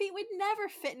shoulders? Your feet would never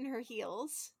fit in her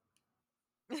heels.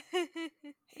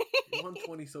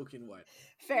 120 soaking wet.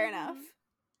 Fair enough.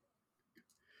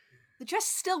 The dress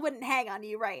still wouldn't hang on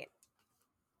you, right?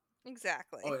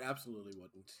 Exactly. Oh, it absolutely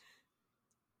wouldn't.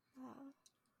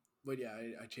 But yeah,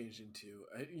 I changed into...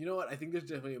 you know what? I think there's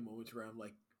definitely a moment where I'm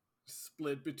like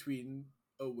split between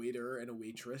a waiter and a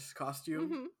waitress costume.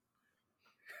 Mm-hmm.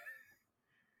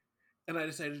 And I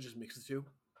decided to just mix the two.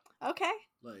 Okay.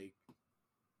 Like,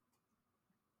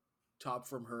 top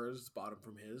from hers, bottom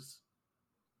from his.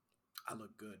 I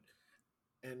look good.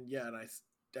 And yeah, and I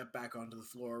step back onto the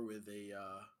floor with a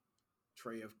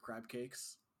tray of crab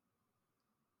cakes.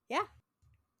 Yeah,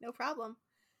 no problem.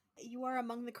 You are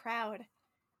among the crowd.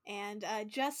 And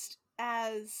just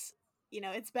as,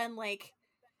 it's been like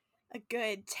a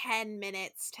good 10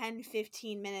 minutes,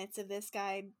 10-15 minutes of this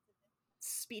guy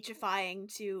speechifying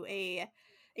to a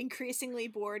increasingly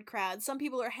bored crowd. Some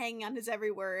people are hanging on his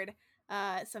every word.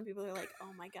 Some people are like,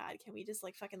 oh my god, can we just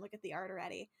like fucking look at the art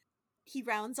already? He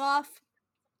rounds off.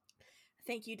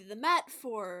 Thank you to the Met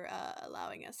for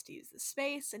allowing us to use the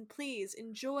space, and please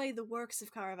enjoy the works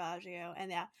of Caravaggio.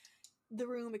 And yeah, the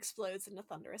room explodes into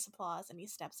thunderous applause, and he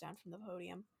steps down from the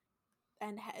podium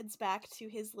and heads back to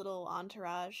his little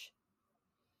entourage.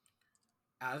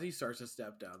 As he starts to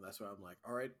step down, that's when I'm like,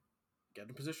 all right, get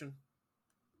in position.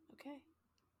 Okay.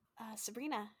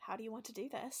 Sabrina, how do you want to do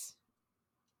this?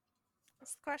 The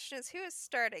question is, who is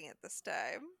starting at this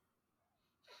time?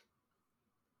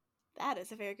 That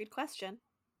is a very good question.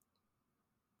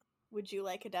 Would you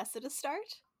like Odessa to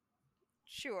start?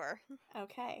 Sure.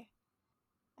 Okay.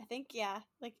 I think, yeah,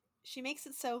 like, she makes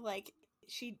it so, like,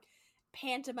 she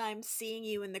pantomimes seeing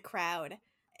you in the crowd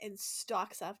and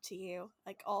stalks up to you,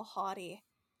 like, all haughty.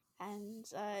 And,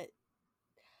 I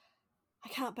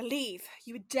can't believe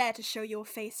you would dare to show your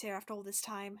face here after all this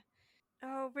time.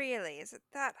 Oh, really? Is it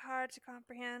that hard to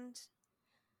comprehend?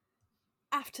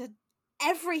 After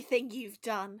everything you've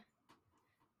done.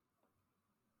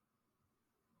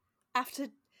 After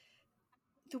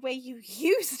the way you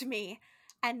used me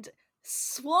and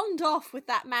swanned off with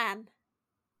that man.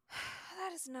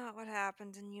 That is not what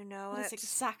happened, and you know That's it.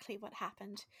 exactly what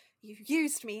happened. You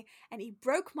used me, and he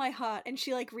broke my heart. And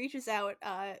she like reaches out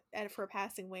for a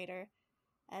passing waiter,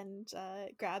 and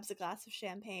grabs a glass of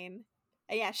champagne.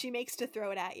 And yeah, she makes to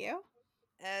throw it at you.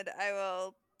 And I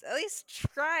will at least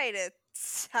try to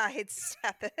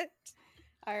sidestep it.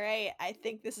 All right, I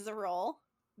think this is a roll.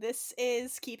 This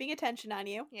is keeping attention on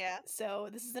you. Yeah. So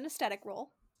this is an aesthetic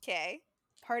roll. Okay.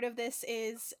 Part of this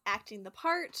is acting the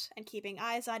part and keeping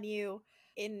eyes on you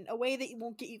in a way that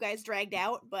won't get you guys dragged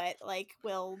out, but like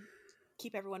will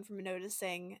keep everyone from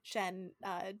noticing Shen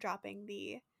dropping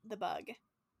the bug.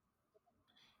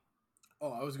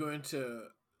 Oh, I was going to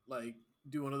like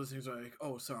do one of those things where like,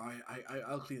 oh, sorry,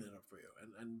 I'll clean it up for you,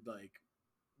 and like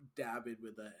dab it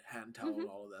with a hand towel and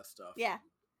all of that stuff. Yeah.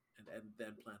 And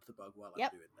then plant the bug while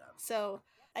Yep. I'm doing that. So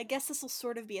I guess this will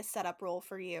sort of be a setup roll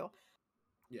for you.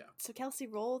 Yeah. So Kelsey,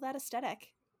 roll that aesthetic.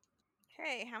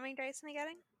 Okay, how many dice am I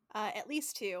getting? At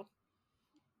least 2.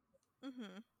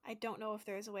 Mm-hmm. I don't know if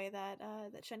there's a way that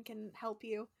that Shen can help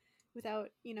you without,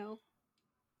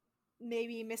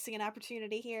 maybe missing an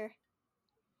opportunity here.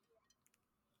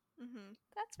 Mm-hmm.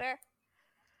 That's fair.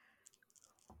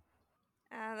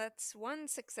 That's 1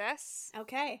 success.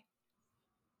 Okay.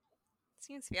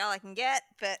 Seems to be all I can get,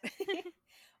 but...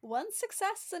 1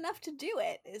 success is enough to do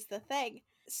it, is the thing.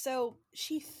 So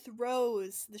she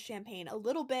throws the champagne a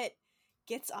little bit,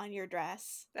 gets on your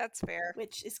dress. That's fair.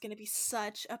 Which is going to be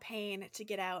such a pain to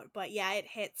get out. But yeah, it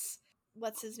hits,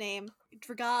 what's his name?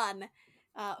 Dragon.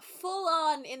 Full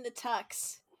on in the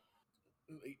tux.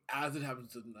 As it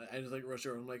happens, I just like rush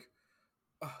over. I'm like,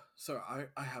 oh, sorry,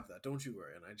 I have that. Don't you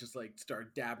worry. And I just like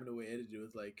start dabbing away at it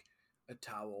with like a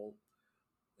towel,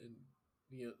 and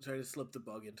try to slip the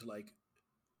bug into like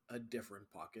a different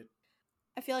pocket.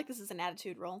 I feel like this is an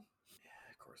attitude roll.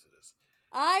 Yeah, of course it is.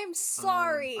 I'm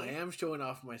sorry. I am showing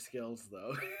off my skills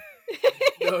though.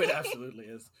 No, it absolutely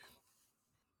is.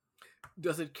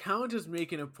 Does it count as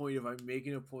making a point if I'm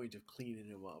making a point of cleaning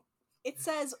him up? It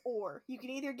says or. You can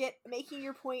either get making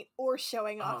your point or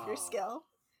showing off your Ah. skill.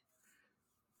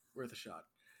 Worth a shot.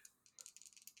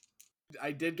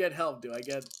 I did get help. Do I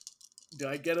get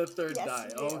a third Yes, die?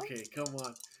 you do. Okay, come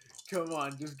on. Come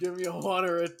on, just give me a 1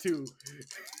 or a 2.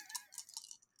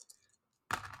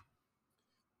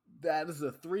 That is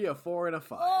a 3, a 4, and a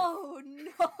 5. Oh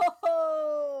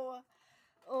no!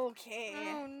 Okay.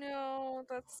 Oh no,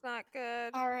 that's not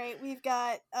good. Alright, we've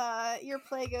got your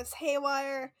play goes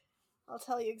haywire. I'll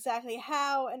tell you exactly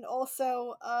how, and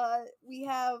also we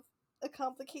have a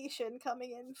complication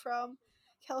coming in from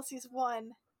Kelsey's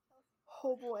 1.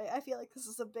 Oh boy, I feel like this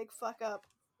is a big fuck up.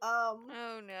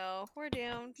 Oh no, we're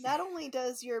doomed. Not only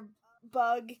does your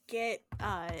bug get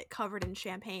covered in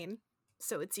champagne,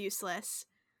 so it's useless,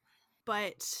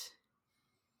 but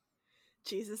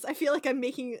Jesus, I feel like I'm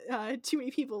making too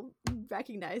many people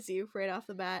recognize you right off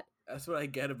the bat. That's what I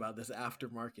get about this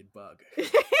aftermarket bug.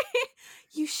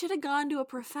 You should have gone to a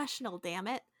professional, damn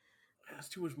it. That's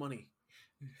too much money.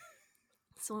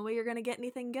 It's the only way you're gonna get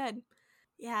anything good.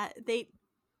 Yeah,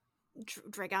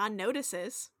 Dragon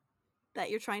notices that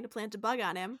you're trying to plant a bug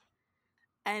on him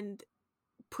and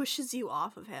pushes you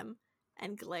off of him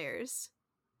and glares.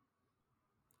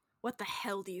 What the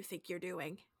hell do you think you're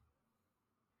doing?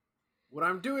 What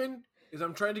I'm doing is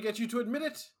I'm trying to get you to admit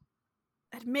it.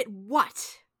 Admit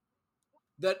what?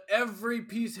 That every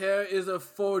piece here is a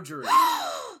forgery.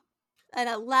 And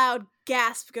a loud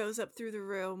gasp goes up through the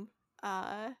room.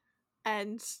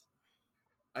 And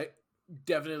I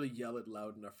definitely yell it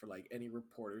loud enough for like any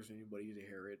reporters or anybody to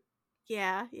hear it.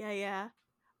 yeah.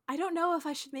 I don't know if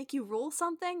I should make you roll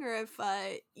something or if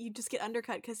you just get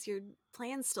undercut because your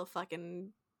plan's still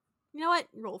fucking... You know what?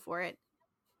 Roll for it.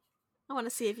 I want to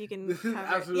see if you can This is recover.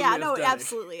 absolutely Yeah, no, it aesthetic.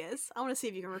 absolutely is. I want to see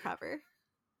if you can recover.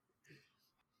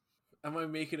 Am I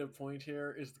making a point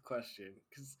here is the question.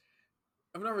 Because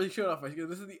I'm not really showing off my skill.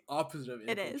 This is the opposite of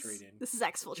It is. infiltrating. This is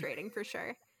exfiltrating for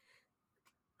sure.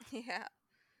 Yeah.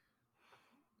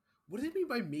 What does it mean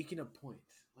by making a point?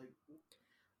 Like,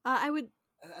 I would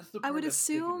that's the I part would that's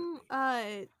sticking with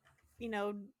assume me.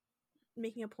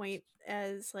 making a point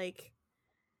as like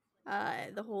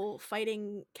the whole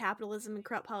fighting capitalism and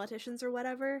corrupt politicians or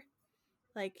whatever.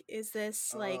 Like, is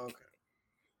this like Okay.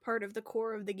 part of the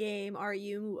core of the game? Are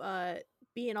you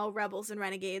being all rebels and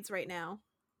renegades right now?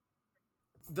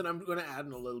 Then I'm gonna add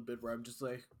in a little bit where I'm just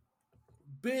like,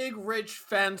 big, rich,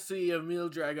 fancy Emil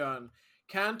Dragon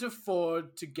can't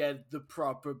afford to get the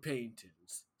proper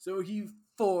paintings, so he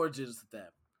forges them.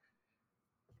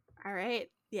 All right,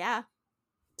 yeah,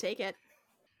 take it.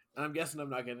 And I'm guessing I'm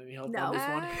not getting any help No. on this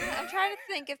one. I'm trying to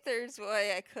think if there's a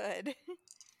way I could.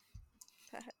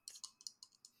 But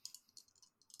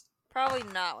probably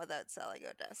not without selling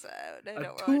Odessa out. I A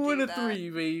don't 2 want and to a do 3,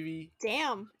 baby.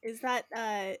 Damn, is that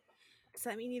does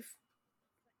that mean you've...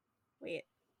 Wait.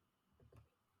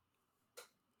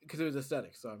 Because it was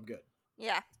aesthetic, so I'm good.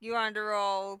 Yeah, you wanted to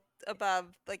roll above,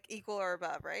 like equal or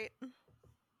above, right?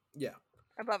 Yeah.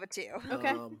 Above a 2.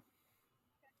 Okay.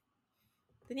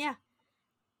 Then yeah.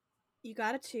 You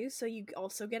got a 2, so you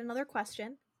also get another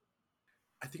question.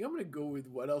 I think I'm gonna go with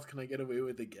what else can I get away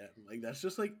with again? Like that's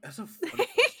just like that's a fun question.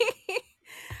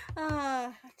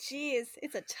 Jeez,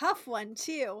 it's a tough one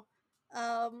too.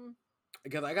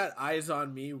 Because I got eyes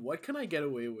on me. What can I get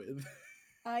away with?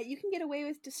 You can get away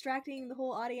with distracting the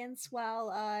whole audience while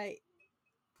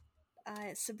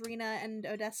Sabrina and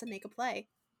Odessa make a play.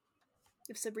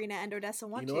 If Sabrina and Odessa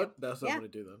want You know to. what? That's what I'm gonna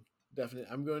do then.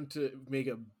 Definitely. I'm going to make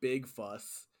a big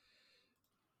fuss.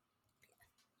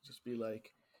 Just be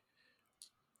like,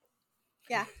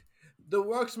 Yeah. the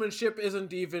workmanship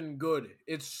isn't even good.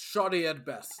 It's shoddy at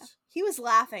best. He was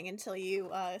laughing until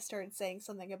you started saying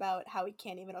something about how he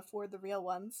can't even afford the real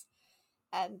ones.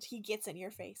 And he gets in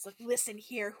your face. Like, listen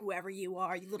here, whoever you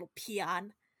are, you little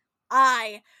peon.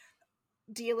 I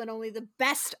deal in only the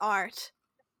best art.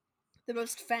 The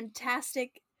most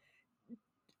fantastic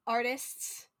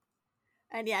artists.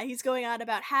 And yeah, he's going on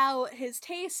about how his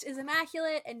taste is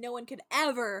immaculate and no one could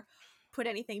ever put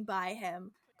anything by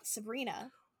him.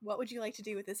 Sabrina, what would you like to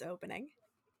do with this opening?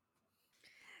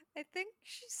 I think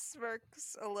she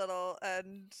smirks a little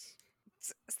and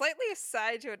slightly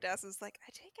aside to Odessa's like,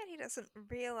 I take it he doesn't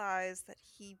realize that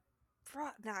he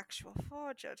brought an actual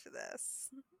forger to this.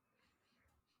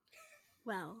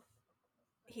 Well,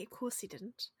 of course he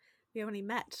didn't. We only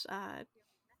met,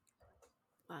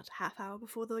 half hour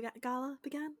before the gala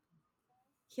began?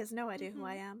 He has no idea who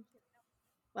I am.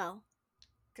 Well,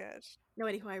 Good. no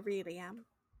idea who I really am.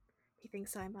 He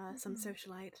thinks I'm some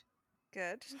socialite.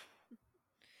 Good.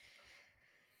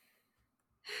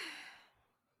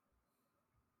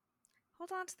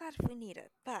 hold on to that if we need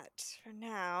it. But for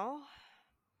now,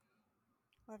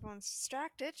 while everyone's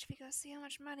distracted, should we go see how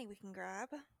much money we can grab?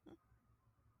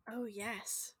 Oh,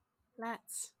 yes.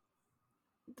 Let's.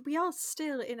 We are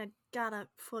still in a gather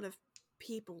full of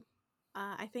people.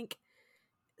 I think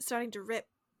starting to rip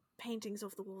paintings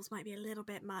off the walls might be a little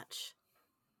bit much.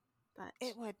 But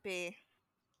It would be.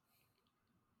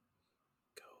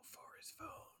 Go for his phone.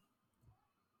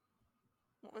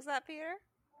 What was that, Peter?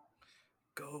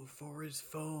 Go for his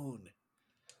phone.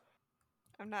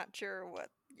 I'm not sure what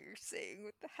you're saying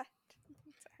with that.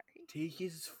 Sorry. Take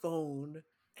his phone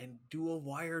and do a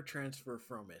wire transfer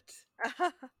from it.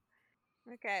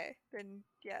 Okay, then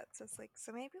yeah, so it's like,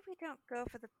 so maybe we don't go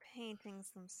for the paintings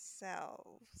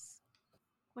themselves.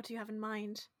 what do you have in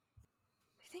mind?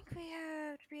 I think we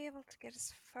have to be able to get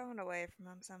his phone away from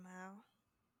him somehow.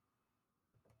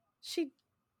 She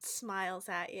smiles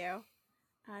at you.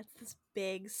 It's this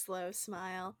big, slow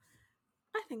smile.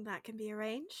 I think that can be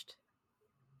arranged.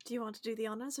 Do you want to do the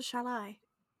honors, or shall I?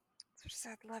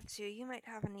 So I'd love to. You might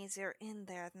have an easier in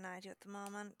there than I do at the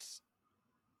moment.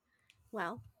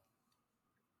 Well,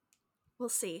 we'll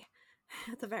see,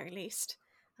 at the very least.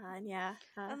 And yeah,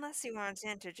 Unless you wanted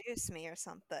to introduce me or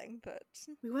something, but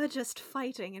we were just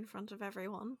fighting in front of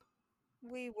everyone.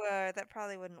 we were. That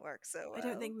probably wouldn't work so well. I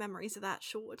don't think memories are that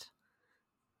short.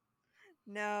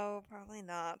 No, probably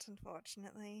not,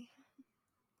 unfortunately.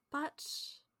 But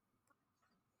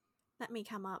let me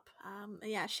come up.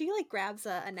 Yeah, she like grabs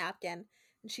a napkin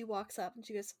and she walks up and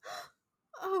she goes,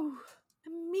 "Oh,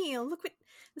 Emil, look what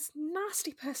this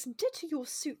nasty person did to your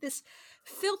suit. This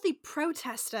filthy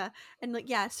protester." And like,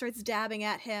 yeah, starts dabbing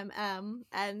at him.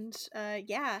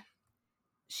 Yeah,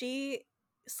 she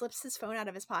slips his phone out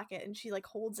of his pocket and she like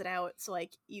holds it out so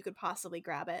like you could possibly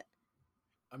grab it.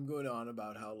 I'm going on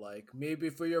about how, like, maybe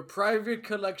for your private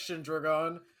collection,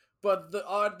 Dragon, but the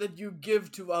art that you give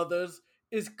to others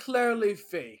is clearly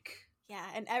fake. Yeah,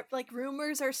 and like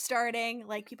rumors are starting.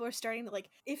 Like people are starting to like,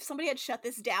 if somebody had shut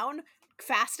this down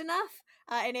fast enough,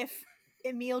 and if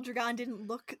Emil Dragon didn't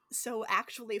look so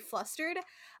actually flustered,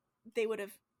 they would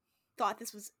have thought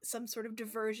this was some sort of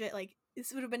diversion. Like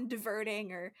this would have been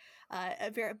diverting or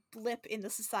a very blip in the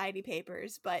society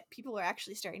papers. But people are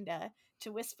actually starting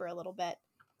to whisper a little bit.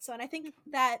 So, and I think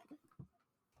that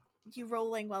you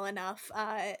rolling well enough.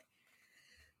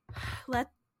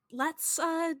 Let's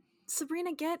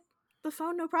Sabrina get the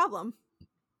phone, no problem.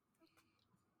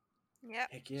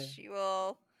 Yep. Heck yeah. She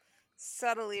will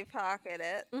subtly pocket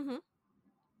it. Mm-hmm.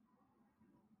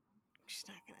 She's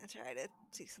not going to try to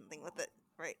do something with it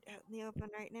right out in the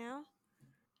open right now.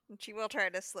 And she will try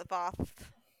to slip off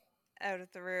out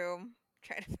of the room,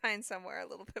 try to find somewhere a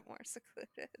little bit more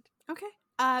secluded. Okay.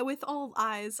 With all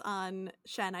eyes on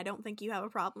Shen, I don't think you have a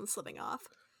problem slipping off.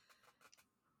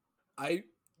 I,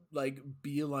 like,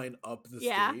 beeline up the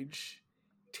stage,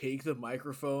 take the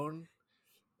microphone.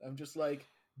 I'm just like,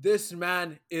 this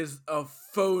man is a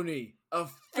phony, a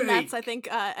fake. And that's, I think,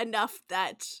 enough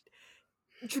that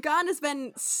Dragon has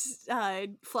been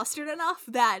flustered enough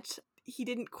that he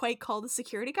didn't quite call the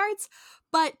security guards,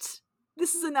 but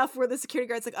this is enough where the security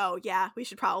guard's like, oh yeah, we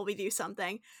should probably do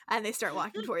something, and they start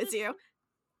walking towards you.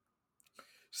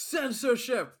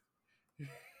 Censorship!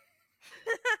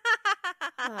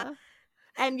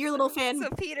 And your little fan... So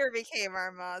Peter became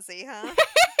our Mozzie, huh?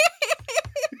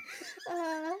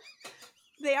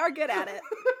 They are good at it.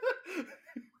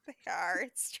 They are,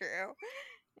 it's true.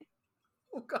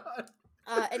 Oh god.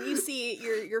 And you see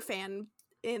your fan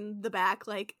in the back,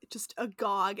 like, just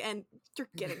agog, and you're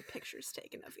getting pictures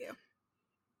taken of you.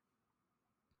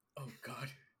 Oh god.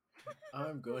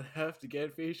 I'm going to have to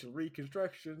get facial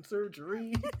reconstruction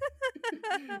surgery.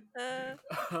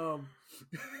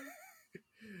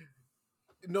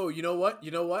 No, you know what?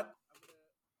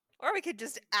 Or we could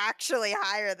just actually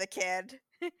hire the kid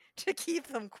to keep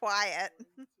them quiet.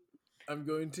 I'm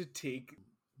going to take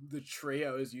the tray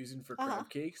I was using for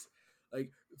crab cakes, like,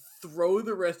 throw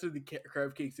the rest of the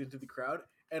crab cakes into the crowd,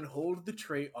 and hold the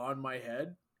tray on my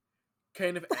head,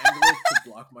 kind of angle it to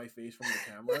block my face from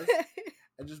the cameras,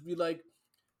 and just be like,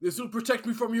 this will protect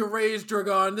me from your rays,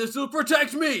 Dragon! This will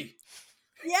protect me!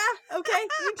 Yeah, okay,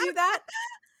 you do that.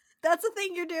 That's the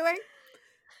thing you're doing.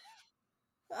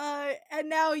 And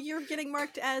now you're getting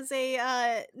marked as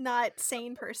a not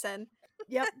sane person.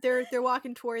 Yep, they're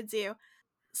walking towards you.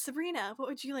 Sabrina, what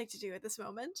would you like to do at this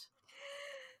moment?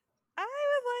 I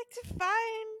would like to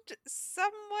find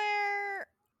somewhere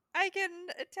I can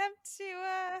attempt to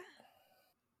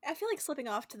I feel like slipping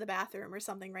off to the bathroom or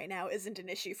something right now isn't an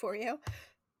issue for you.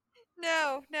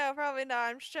 No, probably not.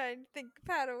 I'm just trying to think of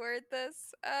how to word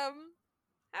this.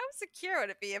 How secure would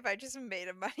it be if I just made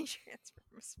a money transfer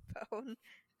from his phone?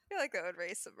 I feel like that would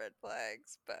raise some red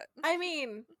flags, but I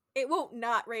mean, it won't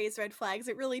not raise red flags.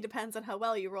 It really depends on how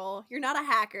well you roll. You're not a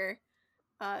hacker,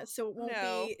 so it won't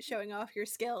No. be showing off your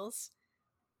skills.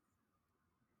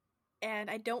 And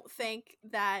I don't think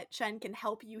that Chen can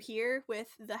help you here with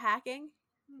the hacking.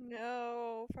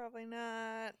 No, probably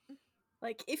not.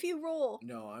 Like, if you roll,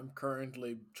 No, I'm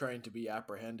currently trying to be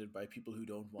apprehended by people who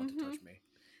don't want to touch me.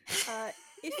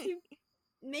 if you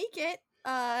make it,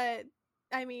 I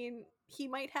mean, he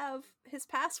might have his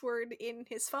password in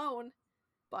his phone,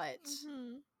 but It's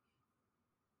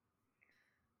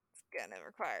gonna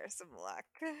require some luck.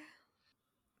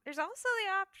 There's also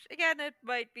the option. Again, it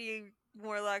might be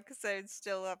more luck because I'd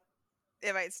still up.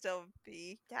 It might still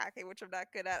be hacking, which I'm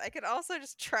not good at. I could also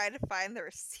just try to find the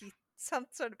receipt, some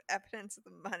sort of evidence of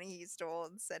the money he stole,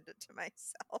 and send it to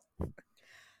myself,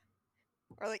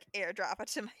 or like airdrop it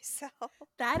to myself.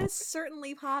 that is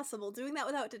certainly possible. Doing that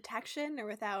without detection or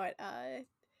without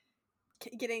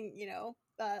getting,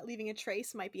 leaving a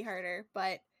trace might be harder,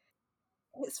 but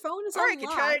his phone is Or I unlocked.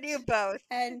 could try to do both.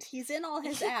 And he's in all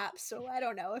his apps, so I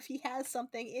don't know if he has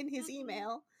something in his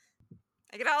email.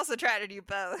 I could also try to do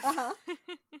both. Uh-huh.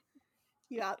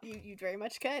 You very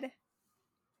much could.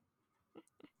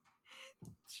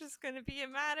 It's just gonna be a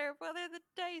matter of whether the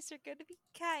dice are gonna be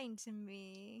kind to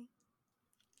me.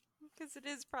 Because it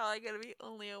is probably gonna be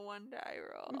only a 1 die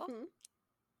roll. Mhm.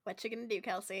 What you gonna do,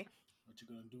 Kelsey? What you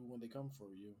gonna do when they come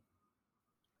for you?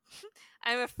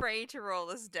 I'm afraid to roll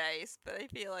this dice, but I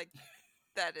feel like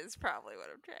that is probably what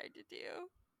I'm trying to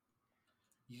do.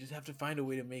 You just have to find a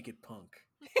way to make it punk.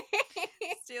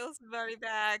 Steal some money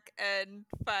back and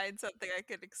find something I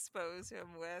could expose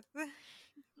him with.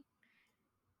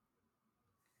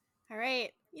 All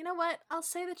right. You know what? I'll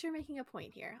say that you're making a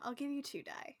point here. I'll give you 2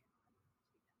 die.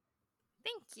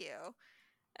 Thank you.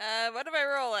 What am I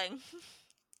rolling?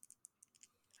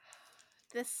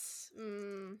 This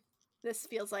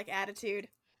feels like attitude.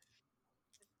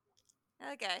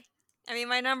 Okay. I mean,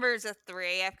 my number is a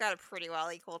 3. I've got a pretty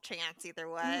well equal chance either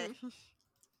way.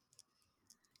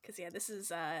 Because, yeah, this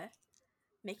is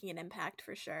making an impact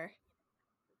for sure.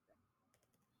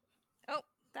 Oh,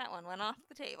 that one went off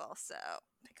the table, so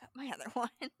pick up my other one.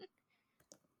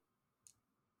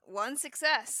 1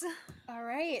 success. All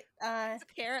right.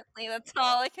 Apparently, that's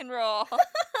all I can roll.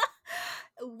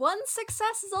 1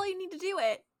 success is all you need to do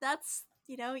it. That's,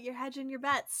 you're hedging your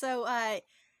bets. So,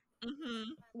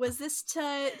 was this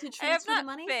to transfer I have not the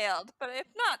money? failed, but I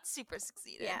have not super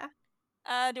succeeded. Yeah.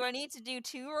 Do I need to do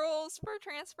 2 rolls for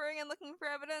transferring and looking for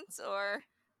evidence, or?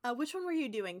 Which one were you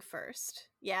doing first?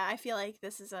 Yeah, I feel like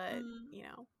this is I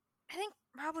think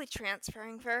probably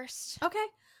transferring first. Okay.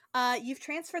 You've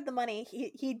transferred the money.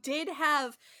 He did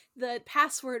have the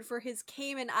password for his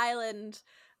Cayman Island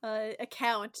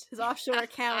account, his offshore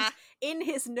account, in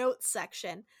his notes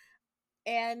section.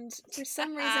 And for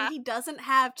some reason, he doesn't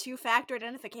have 2-factor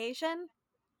identification.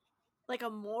 Like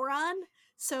a moron.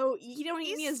 So you don't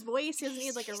need his voice. He doesn't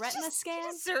need like a retina scan. He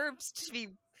deserves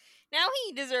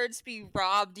to be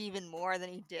robbed even more than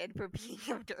he did for being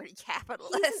a dirty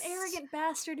capitalist. He's an arrogant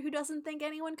bastard who doesn't think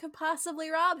anyone could possibly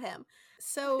rob him.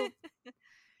 So,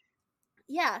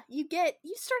 yeah, you started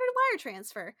a wire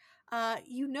transfer.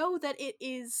 You know that it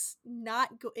is not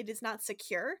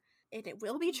secure, and it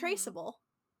will be traceable.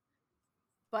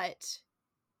 But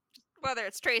whether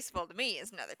it's traceable to me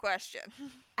is another question.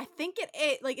 I think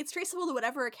it's traceable to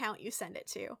whatever account you send it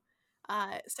to.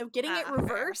 So getting it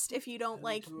reversed fair. if you don't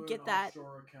get that,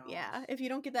 if you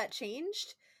don't get that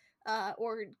changed,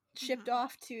 or shipped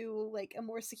off to like a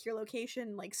more secure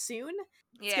location soon,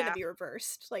 it's gonna be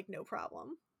reversed no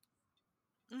problem.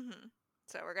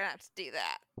 So we're gonna have to do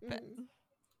that. But...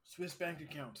 Swiss bank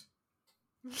account.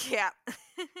 Yeah.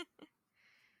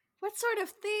 What sort of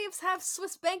thieves have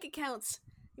Swiss bank accounts?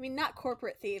 I mean, not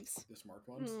corporate thieves. The smart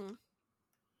ones. I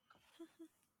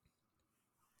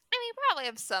mean, probably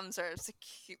have some sort of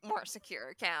more secure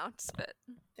accounts, but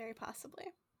very possibly.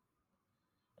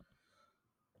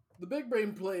 The big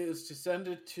brain play is to send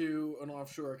it to an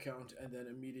offshore account and then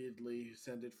immediately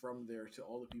send it from there to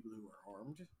all the people who are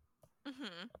harmed.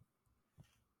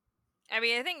 I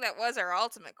mean, I think that was our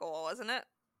ultimate goal, wasn't it?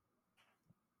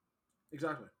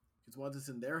 Exactly. Because once it's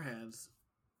in their hands,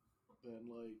 then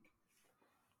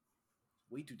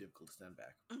way too difficult to stand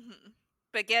back.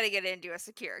 But getting it into a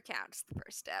secure account is the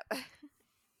first step.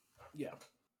 Yeah.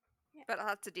 But I'll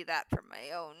have to do that for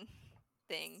my own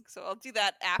thing. So I'll do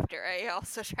that after I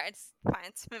also try to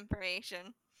find some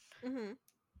information.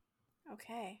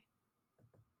 Okay.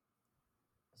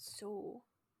 So,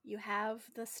 you have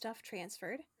the stuff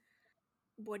transferred.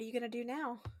 What are you going to do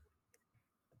now?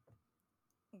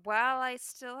 while I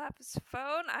still have his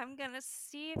phone, I'm gonna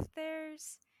see if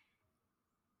there's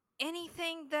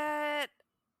anything that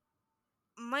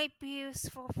might be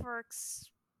useful for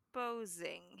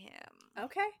exposing him.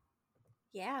 Okay.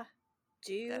 Yeah.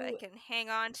 That I Do can hang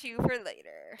on to for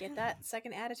later. get that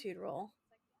second attitude roll.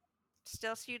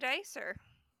 Still 2 dice, or?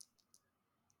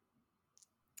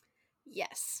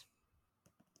 Yes.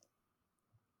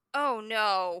 Oh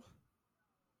no.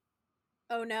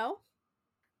 Oh no?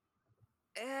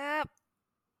 Yep.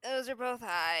 Those are both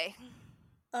high.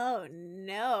 Oh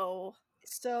no.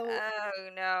 So Oh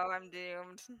no, I'm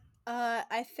doomed.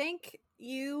 I think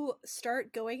you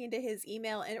start going into his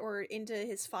email or into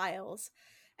his files,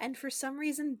 and for some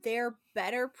reason they're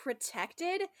better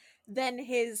protected than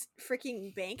his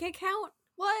freaking bank account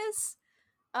was.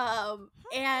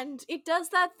 And it does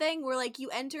that thing where like you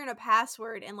enter in a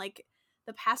password and like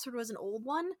the password was an old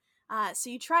one. So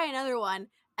you try another one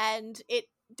and it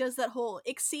does that whole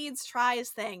exceeds tries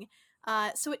thing.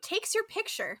 So it takes your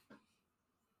picture.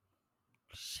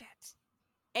 Shit.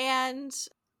 And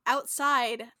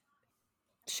outside,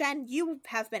 Shen, you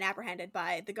have been apprehended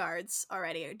by the guards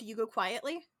already. Do you go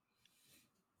quietly?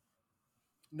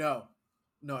 No,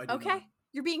 I do Okay. not.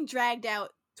 You're being dragged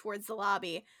out towards the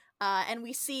lobby. And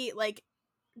we see, like,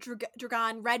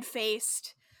 Dragon,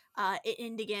 red-faced,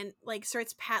 indigent, like,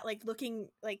 starts looking,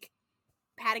 like,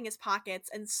 patting his pockets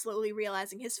and slowly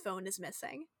realizing his phone is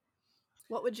missing.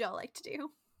 What would y'all like to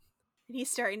do? And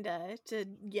he's starting to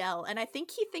yell, and I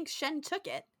think he thinks Shen took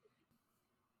it.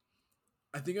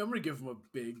 I think I'm gonna give him a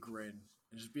big grin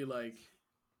and just be like,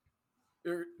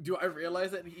 do I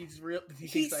realize that he's real? He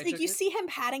thinks I took you it? see him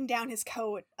patting down his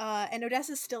coat, and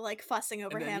Odessa's still like fussing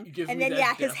over And then him, he gives and me then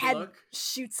that his death head look.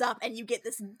 shoots up, and you get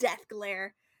this death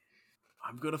glare.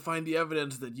 I'm gonna find the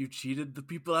evidence that you cheated the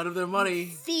people out of their money,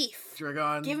 Thief!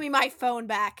 Dragon. Give me my phone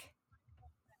back.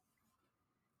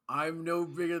 I'm no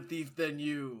bigger thief than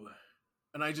you.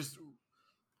 And I just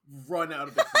run out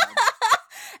of the crowd.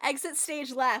 Exit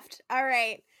stage left. All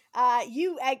right.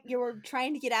 You're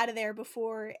trying to get out of there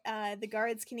before the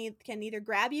guards can either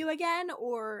grab you again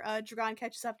or Dragon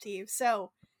catches up to you.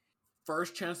 So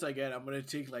First chance I get, I'm gonna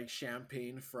take like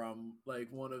champagne from like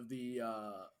one of the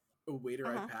waiter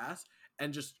I pass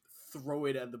and just throw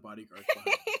it at the bodyguards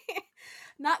behind me.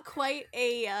 Not quite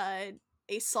a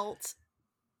salt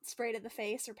spray to the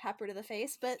face or pepper to the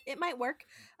face, but it might work.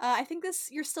 I think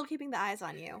you're still keeping the eyes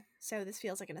on you, so this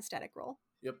feels like an aesthetic roll.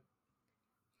 Yep.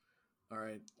 All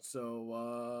right.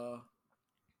 So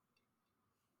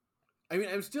I mean,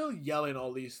 I'm still yelling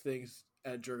all these things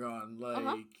at Dragon.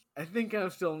 Like, I think I'm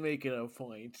still making a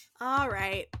point. All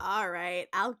right.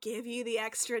 I'll give you the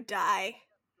extra die.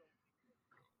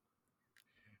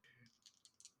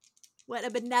 What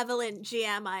a benevolent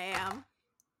GM I am.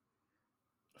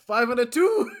 5 and a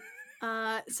 2.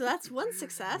 So that's one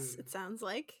success. It sounds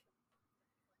like.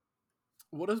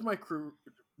 What is my crew?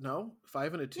 No,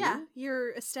 5 and a 2. Yeah,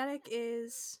 your aesthetic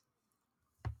is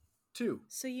 2.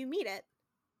 So you meet it.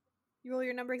 You roll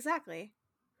your number exactly,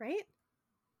 right?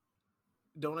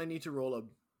 Don't I need to roll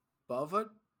above it?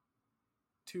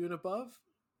 2 and above?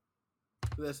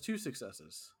 That's 2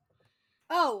 successes.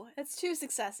 Oh, it's 2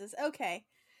 successes. Okay.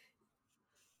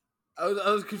 I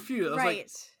was confused. I was right. like,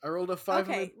 I rolled a 5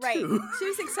 and a 2. Right.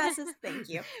 2 successes. Thank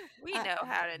you. We know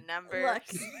how to number. Look,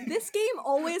 this game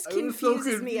always I was so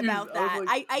confuses me about confused. I that. was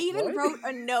like, I even what? wrote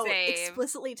a note Same.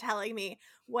 explicitly telling me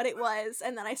what it was,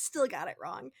 and then I still got it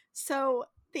wrong. So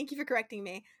thank you for correcting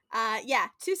me. Yeah,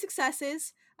 2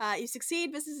 successes. You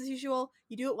succeed, business as usual.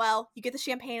 You do it well. You get the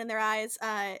champagne in their eyes.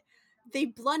 They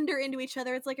blunder into each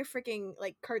other. It's like a freaking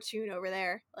like cartoon over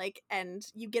there. Like, and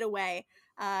you get away.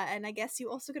 And I guess you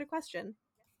also get a question.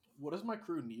 What does my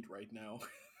crew need right now?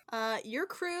 Your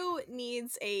crew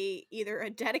needs either a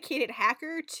dedicated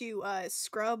hacker to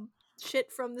scrub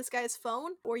shit from this guy's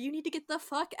phone, or you need to get the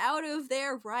fuck out of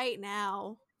there right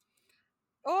now.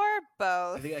 Or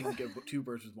both. I think I can get 2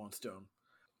 birds with 1 stone.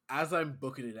 As I'm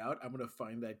booking it out, I'm gonna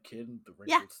find that kid in the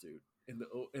wrinkled suit,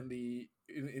 in the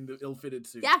ill-fitted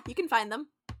suit. Yeah, you can find them.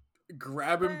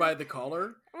 Grab him by the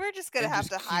collar. We're just gonna and have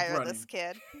just to keep hire running. this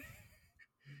kid.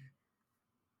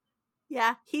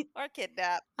 Yeah, Or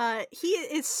kidnap.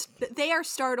 they are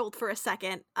startled for a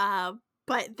second,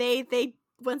 but they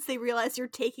once they realize you're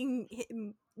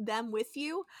taking them with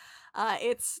you,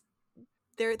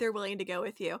 they're willing to go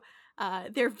with you.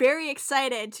 They're very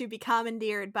excited to be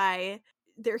commandeered by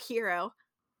their hero.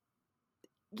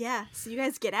 Yeah, so you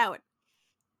guys get out.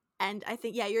 And I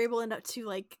think, you're able to,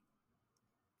 like,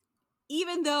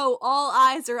 even though all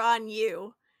eyes are on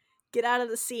you, get out of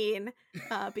the scene,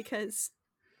 because,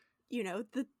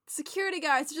 the security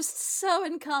guards are just so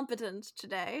incompetent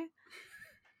today.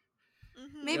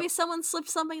 Mhm. Maybe someone slipped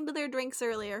something into their drinks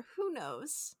earlier. Who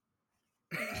knows?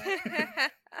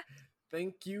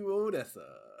 Thank you,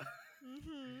 Odessa.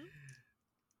 Mhm.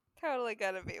 Totally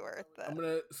gonna be worth it. I'm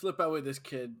gonna slip out with this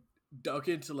kid, duck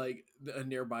into like a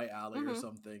nearby alley or Mhm.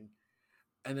 something,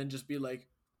 and then just be like,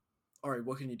 "All right,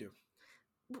 what can you do?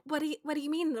 What do you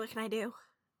mean? What can I do?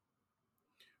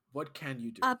 What can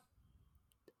you do?" I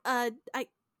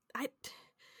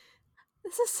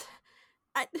this is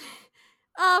I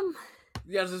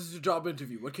Yes, this is a job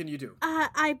interview. What can you do?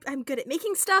 I'm good at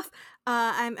making stuff.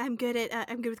 I'm good at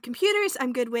I'm good with computers.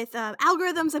 I'm good with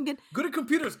algorithms. I'm good. Good at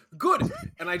computers. Good.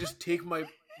 And I just take my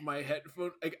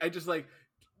headphone. I just like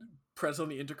press on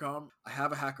the intercom. I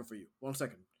have a hacker for you. 1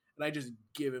 second. And I just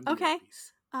give him the Okay.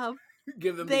 earpiece.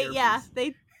 Give them the They earpiece.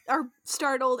 they are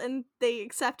startled and they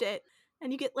accept it.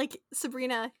 And you get like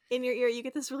Sabrina in your ear. You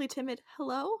get this really timid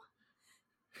hello.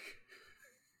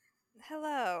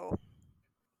 Hello.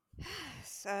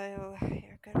 So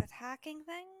you're good with hacking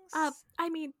things? I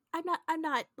mean, I'm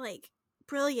not like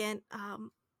brilliant.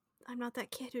 I'm not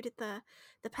that kid who did the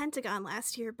Pentagon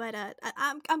last year, but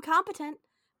I'm competent,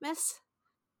 miss.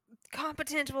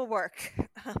 Competent will work.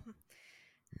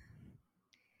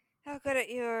 How good at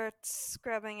your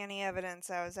scrubbing any evidence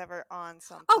I was ever on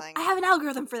something? Oh, I have an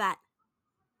algorithm for that.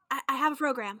 I have a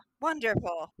program.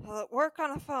 Wonderful. Will it work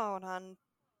on a phone? On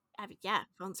Yeah,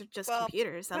 phones are just Well,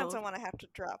 computers. depends That'll on when I have to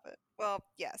drop it. Well,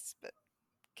 yes, but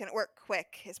can it work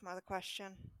quick? Is more the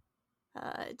question.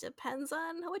 it depends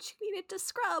on what you need it to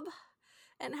scrub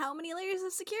and how many layers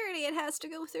of security it has to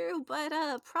go through, but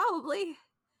probably.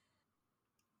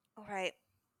 All right.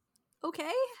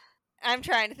 Okay. I'm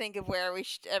trying to think of where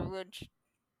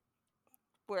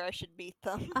where I should meet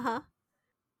them, Uh-huh.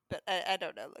 but I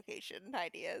don't know location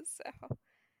ideas. So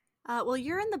Well,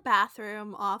 you're in the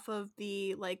bathroom off of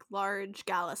the like large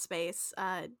gala space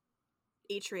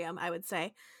atrium, I would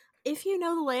say. If you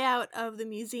know the layout of the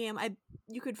museum,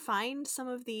 you could find some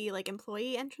of the like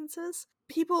employee entrances.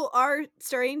 People are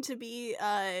starting to be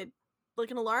like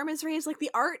an alarm is raised, like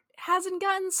the art hasn't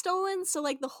gotten stolen, so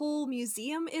like the whole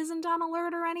museum isn't on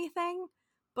alert or anything.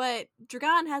 But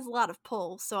Dragon has a lot of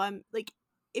pull, so I'm like,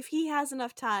 if he has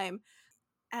enough time,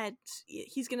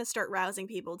 he's gonna start rousing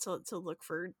people to look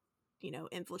for,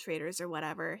 infiltrators or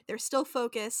whatever. They're still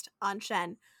focused on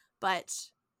Shen,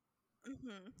 but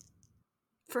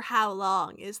for how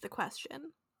long is the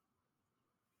question.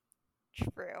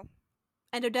 True.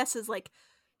 And Odessa's like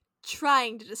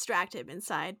trying to distract him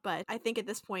inside, but I think at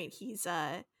this point he's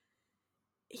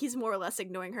more or less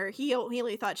ignoring her. He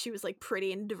only thought she was like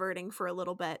pretty and diverting for a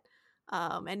little bit,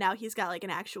 and now he's got like an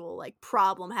actual like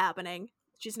problem happening.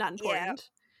 She's not important.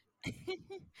 Yeah.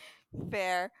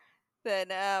 Fair.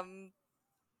 Then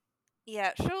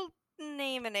yeah, she'll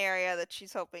name an area that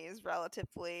she's hoping is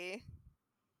relatively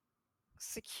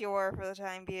secure for the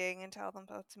time being and tell them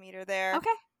both to meet her there. Okay.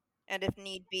 And if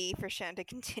need be, for Shen to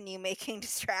continue making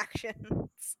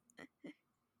distractions.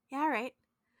 Yeah, all right.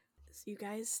 So you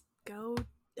guys go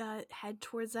head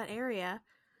towards that area.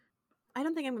 I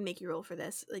don't think I'm gonna make you roll for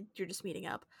this. Like, you're just meeting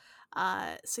up.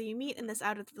 So you meet in this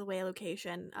out of the way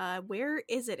location. Where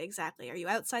is it exactly? Are you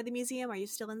outside the museum? Are you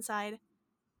still inside?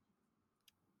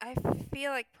 I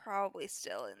feel like probably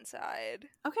still inside.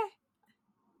 Okay.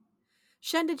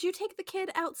 Shen, did you take the kid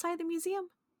outside the museum?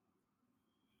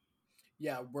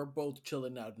 Yeah, we're both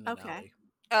chilling out in an Okay. alley.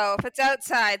 Oh, if it's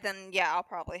outside, then yeah, I'll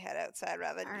probably head outside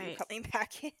rather than All you right. coming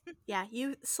back in. Yeah,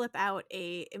 you slip out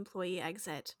a employee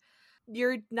exit.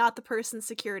 You're not the person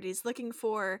security's looking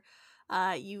for.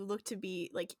 You look to be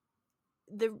like,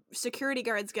 the security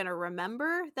guard's gonna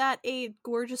remember that a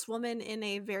gorgeous woman in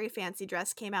a very fancy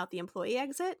dress came out the employee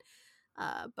exit.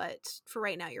 But for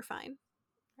right now, you're fine.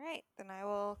 Right, then I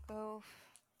will go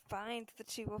find the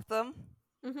two of them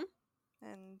Mhm.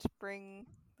 and bring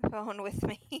the phone with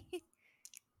me.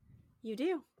 You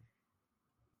do.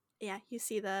 Yeah, you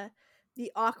see the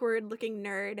awkward looking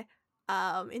nerd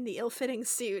in the ill-fitting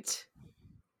suit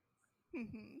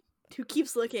who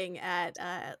keeps looking at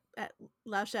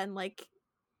Lao Shen like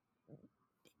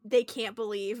they can't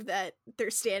believe that they're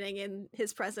standing in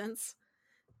his presence.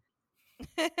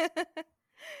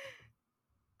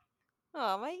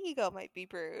 Oh, my ego might be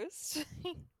bruised.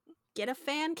 Get a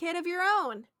fan kit of your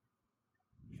own.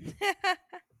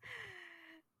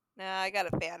 No, I got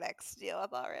a FanX to deal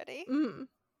with already. Mm.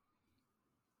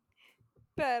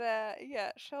 But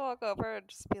yeah, she'll walk over and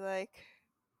just be like,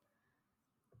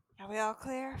 "Are we all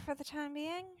clear for the time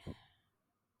being?"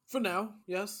 For now,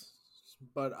 yes.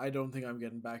 But I don't think I'm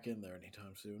getting back in there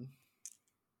anytime soon.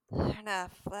 Fair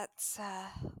enough. Let's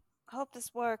hope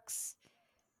this works.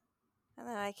 And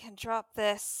then I can drop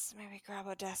this, maybe grab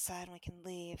Odessa, and we can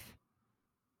leave.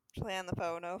 plan the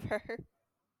phone over.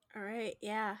 All right,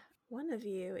 yeah. One of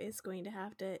you is going to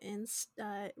have to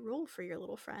roll for your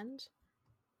little friend.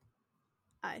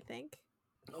 I think.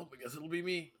 Oh, I guess it'll be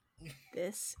me.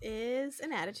 This is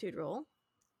an attitude roll.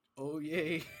 Oh,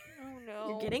 yay. Oh no.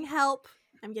 You're getting help.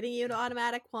 I'm getting you an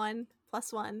automatic 1+1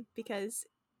 because,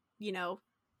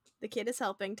 the kid is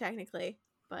helping technically,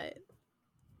 but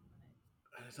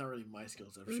It's not really my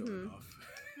skills that I'm showing off.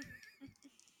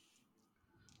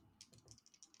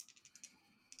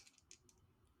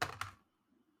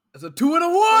 It's a 2 and a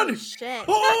 1! Oh, shit.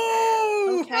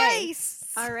 Oh! Okay. Nice!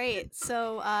 All right,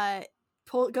 so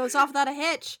goes off without a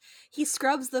hitch. He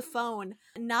scrubs the phone,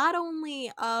 not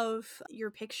only of your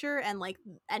picture and like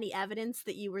any evidence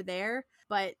that you were there,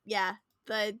 but yeah,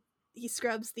 he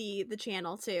scrubs the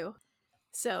channel too.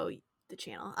 So the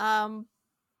channel,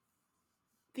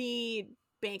 the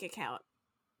bank account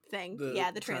thing,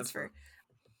 the transfer.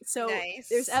 So Nice.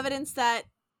 there's evidence that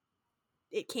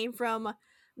it came from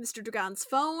Mr. Dragon's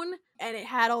phone, and it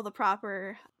had all the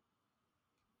proper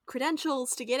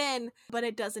credentials to get in, but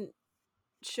it doesn't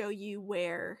show you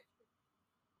where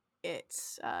it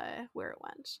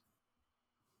went.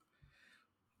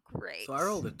 Great. So I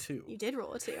rolled a 2. You did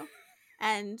roll a 2.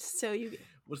 And so you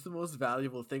What's the most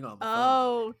valuable thing on the phone?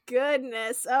 Oh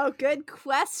goodness. Oh, good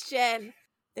question.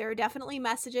 There are definitely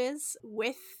messages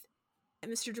with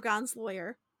Mr. Dragon's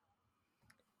lawyer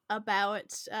about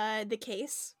the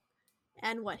case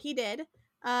and what he did.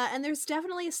 And there's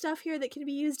definitely stuff here that can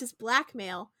be used as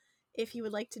blackmail if you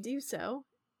would like to do so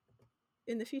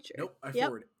in the future. Nope, I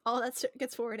forward it. All that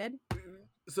gets forwarded.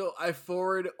 So I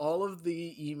forward all of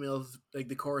the emails, like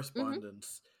the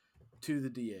correspondence, to the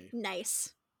DA.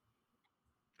 Nice.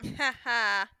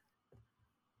 Haha.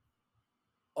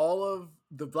 All of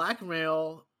the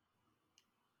blackmail,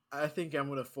 I think I'm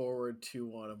going to forward to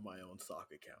one of my own stock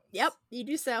accounts. Yep, you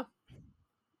do so.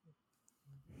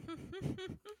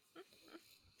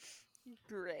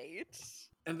 Great.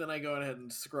 And then I go ahead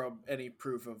and scrub any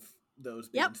proof of those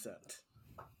being sent.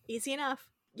 Easy enough.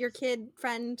 Your kid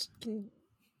friend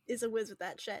is a whiz with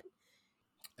that shit.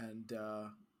 And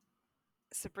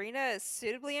Sabrina is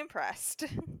suitably impressed.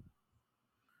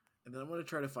 and then I'm going to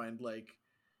try to find, like,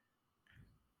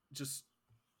 just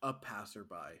a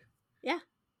passerby. Yeah.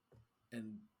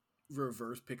 And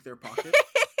reverse pick their pocket.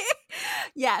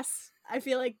 Yes. I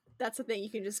feel like that's a thing you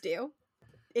can just do.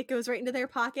 It goes right into their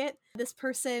pocket. This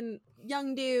person,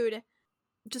 young dude,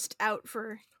 just out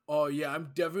for... Oh, yeah,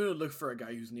 I'm definitely going to look for a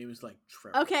guy whose name is, like,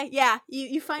 Trevor. Okay, yeah.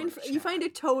 You find Or you find a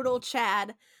total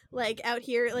Chad, like, out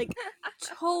here, like,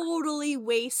 totally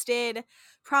wasted,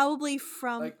 probably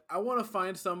from... Like, I want to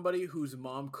find somebody whose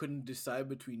mom couldn't decide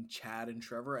between Chad and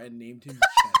Trevor and named him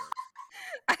Cheddar.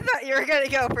 I thought you were gonna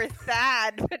go for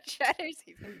Thad, but Cheddar's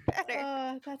even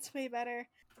better. That's way better.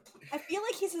 I feel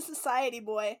like he's a society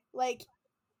boy. Like,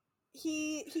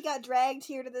 he got dragged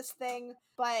here to this thing,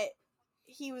 but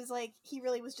he was like, he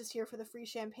really was just here for the free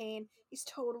champagne. He's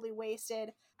totally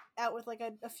wasted, out with like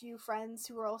a few friends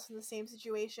who were also in the same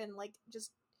situation, like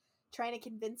just trying to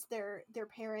convince their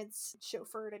parents'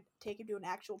 chauffeur to take him to an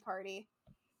actual party.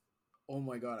 Oh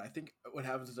my god, I think what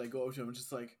happens is I go up to him and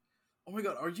just like, oh my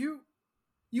god, are you?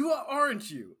 You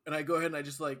aren't you? And I go ahead and I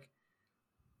just like,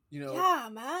 yeah,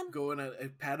 man. go and I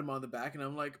pat him on the back and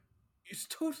I'm like, it's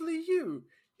totally you.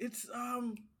 It's,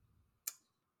 and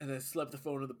I slap the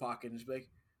phone in the pocket and just be like,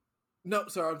 no,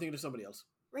 sorry, I'm thinking of somebody else.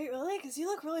 Wait, really? Because you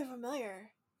look really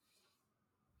familiar.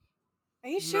 Are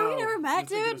you sure we No, never I'm met,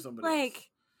 thinking of dude? somebody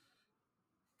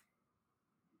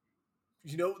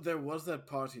else. There was that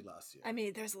party last year. I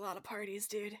mean, there's a lot of parties,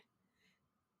 dude.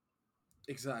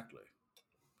 Exactly.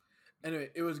 Anyway,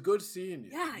 it was good seeing you.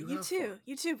 Yeah, you too. Fun.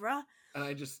 You too, bruh. And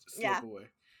I just slip away.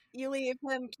 You leave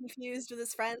him confused with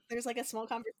his friend. There's like a small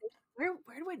conversation. Where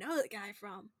do I know that guy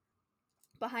from?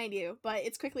 Behind you, but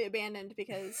it's quickly abandoned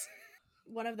because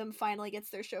one of them finally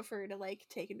gets their chauffeur to like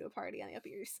take him to a party on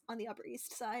the Upper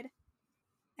East Side.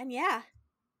 And yeah.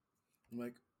 I'm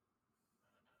like,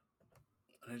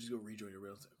 and I just go rejoin your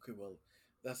rails. Okay, well,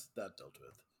 that's that dealt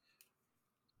with.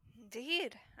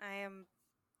 Indeed, I am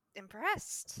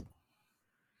impressed.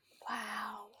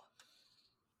 Wow.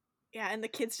 Yeah, and the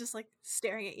kid's just like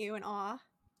staring at you in awe.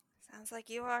 Sounds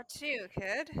like you are too,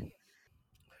 kid.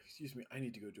 Excuse me, I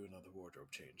need to go do another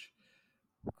wardrobe change.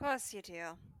 Of course you do.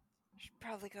 Should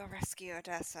probably go rescue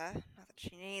Odessa. Not that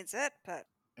she needs it, but...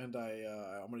 And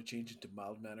I'm going to change it to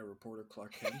mild-mannered reporter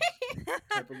Clark Kent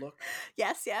type of look.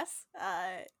 Yes.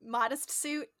 Modest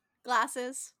suit,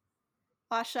 glasses,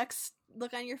 aw shucks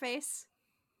look on your face.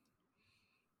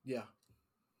 Yeah.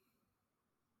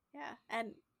 Yeah,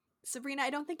 and Sabrina, I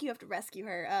don't think you have to rescue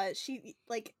her. She,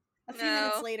 like, a few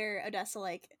minutes later, Odessa,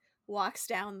 like, walks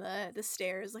down the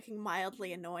stairs looking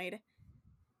mildly annoyed.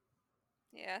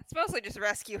 Yeah, it's mostly just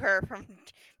rescue her from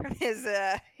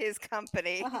his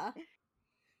company. Uh-huh.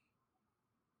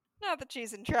 Not that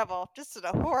she's in trouble, just in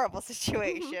a horrible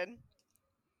situation.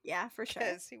 Yeah, for sure.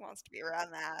 Because he wants to be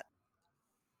around that.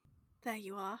 There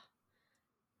you are.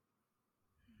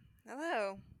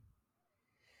 Hello.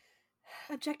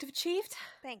 Objective achieved?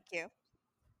 Thank you.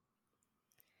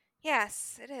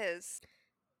 Yes, it is.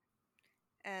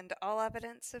 And all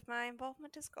evidence of my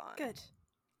involvement is gone. Good.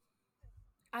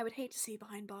 I would hate to see you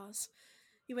behind bars.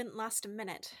 You wouldn't last a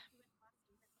minute.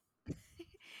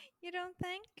 You don't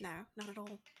think? No, not at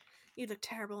all. You look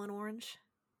terrible in orange.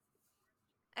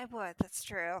 I would, that's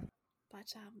true.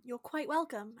 But you're quite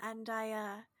welcome, and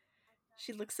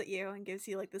she looks at you and gives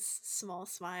you like this small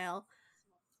smile.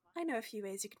 I know a few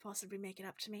ways you could possibly make it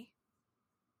up to me.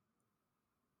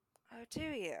 Oh, do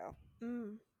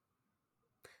you?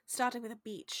 Starting with a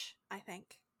beach, I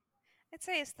think. I'd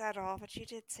say it's that all, but you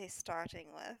did say starting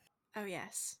with. Oh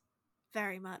yes.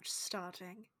 Very much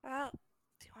starting. Well,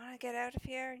 do you want to get out of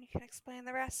here and you can explain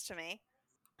the rest to me?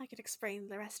 I could explain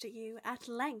the rest to you at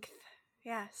length.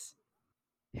 Yes.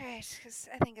 Right, because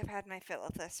I think I've had my fill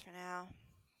of this for now.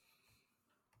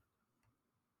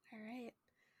 Alright.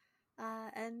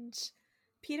 And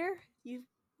Peter,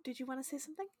 did you want to say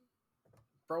something?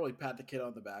 Probably pat the kid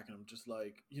on the back, and I'm just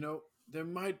like, there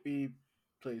might be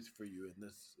place for you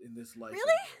in this life.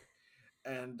 Really?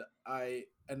 And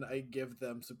I give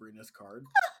them Sabrina's card.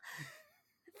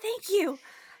 Thank you.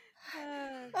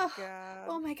 Oh, God.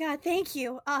 Oh my god, thank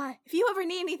you. If you ever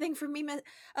need anything from me,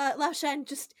 Lao Shen,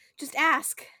 just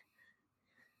ask.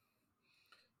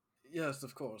 Yes,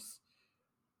 of course.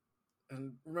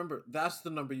 And remember, that's the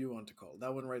number you want to call.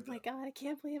 That one right Oh there. my god, I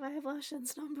can't believe I have Lao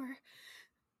Shen's number.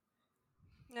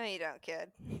 No, you don't, kid.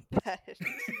 But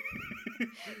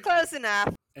close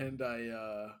enough. And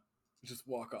I just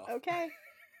walk off. Okay.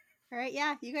 Alright,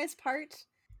 yeah, you guys part.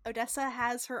 Odessa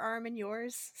has her arm in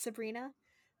yours, Sabrina.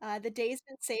 The day's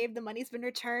been saved, the money's been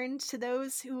returned to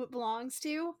those who it belongs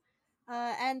to.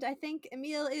 And I think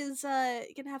Emil is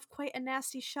gonna have quite a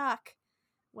nasty shock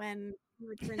when he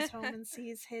returns home and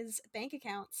sees his bank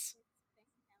accounts.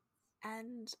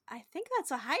 And I think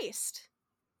that's a heist.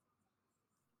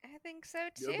 I think so, Yeah,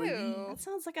 too. baby. That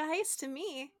sounds like a heist to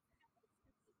me.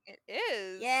 It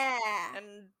is. Yeah.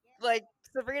 And, like,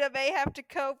 Sabrina may have to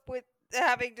cope with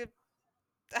having to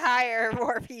hire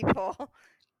more people.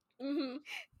 Mm-hmm.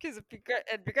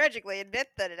 And begrudgingly admit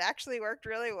that it actually worked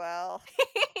really well.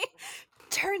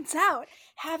 Turns out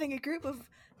having a group of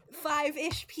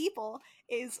 5-ish people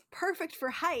is perfect for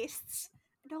heists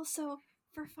and also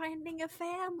for finding a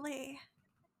family.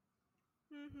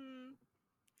 Mm-hmm.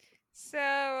 So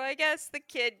I guess the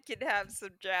kid can have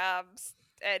some jobs,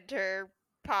 and her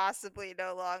possibly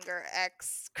no longer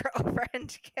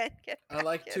ex-girlfriend can get I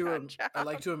like back in on I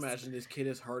like to jobs. imagine this kid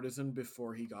is Hardison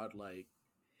before he got like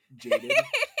jaded.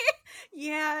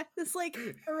 Yeah, this like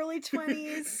early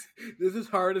 20s. This is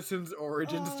Hardison's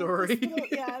origin story.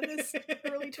 This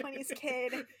early 20s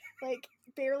kid, like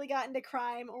barely got into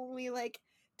crime, only like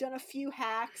done a few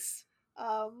hacks,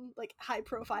 like high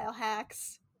profile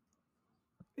hacks.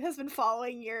 Has been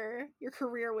following your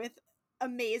career with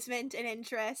amazement and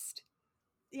interest.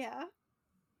 Yeah.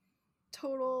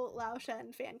 Total Lao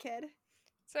Shen fan kid.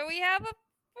 So we have a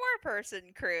 4-person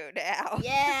crew now.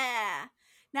 Yeah.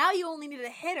 Now you only need a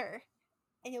hitter,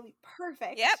 and you'll be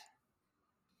perfect. Yep.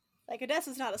 Like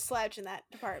Odessa's not a slouch in that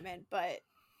department, but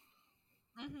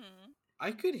Mm-hmm.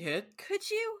 I could hit could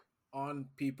you? on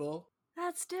people.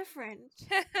 That's different.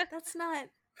 That's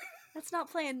not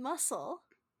playing muscle.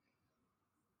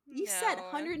 You said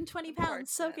 120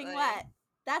 pounds soaking unfortunately. wet.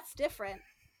 That's different.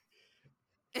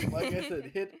 Like I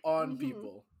said, hit on Mhm.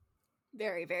 people.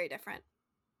 Very, very different.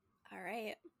 All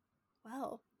right.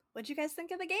 Well, what'd you guys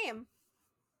think of the game?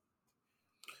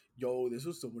 Yo, this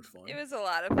was so much fun. It was a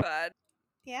lot of fun.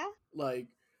 Yeah? Like,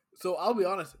 so I'll be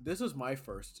honest, this is my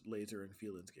first Laser and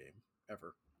Feelings game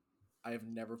ever. I have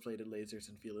never played a Lasers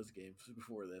and Feelings game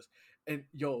before this. And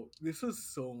yo, this was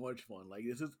so much fun. Like,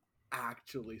 this is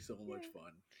actually so much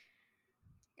fun.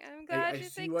 I'm glad I you see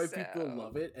think why so. people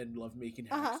love it and love making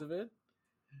Uh-huh. hacks of it.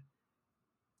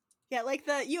 Yeah, like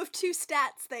the you have 2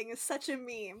 stats thing is such a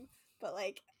meme. But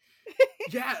like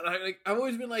Yeah, I've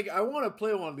always been like, I want to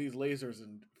play one of these Lasers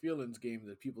and Feelings games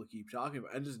that people keep talking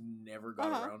about. I just never got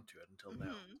Uh-huh. around to it until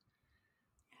now. Mhm.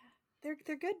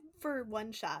 they're good for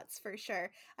one shots for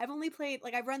sure. I've only played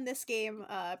I've run this game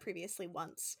previously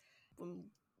once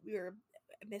when we were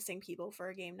missing people for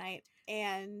a game night,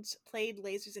 and played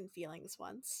Lasers and Feelings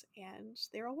once, and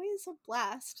they're always a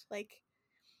blast. Like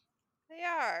They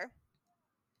are.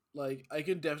 like I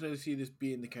can definitely see this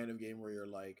being the kind of game where you're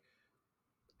like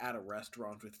at a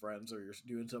restaurant with friends, or you're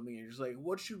doing something and you're just like,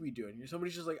 what should we do? And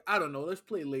somebody's just like, I don't know, let's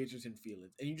play Lasers and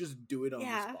Feelings, and you just do it on the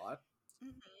Yeah. spot.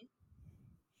 Mm-hmm.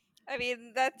 I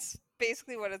mean, that's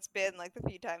basically what it's been like the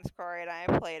few times Corey and I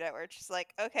have played it, where it's just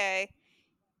like, okay,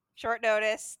 short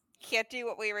notice, can't do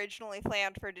what we originally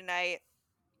planned for tonight.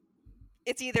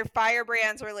 It's either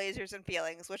Firebrands or Lasers and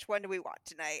Feelings. Which one do we want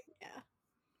tonight? Yeah.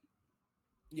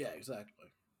 Yeah,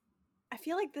 exactly. I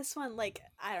feel like this one, like,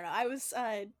 I don't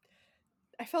know,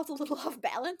 I felt a little off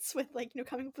balance with, like,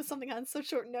 coming up with something on so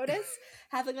short notice.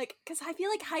 Having, like, because I feel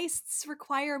like heists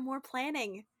require more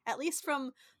planning, at least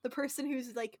from the person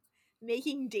who's, like,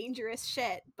 making dangerous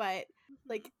shit, but,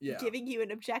 like, Yeah. giving you an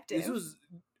objective. This was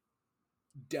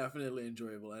definitely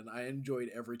enjoyable, and I enjoyed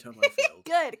every time I failed.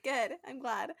 Good. I'm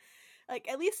glad. Like,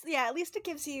 at least it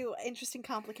gives you interesting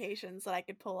complications that I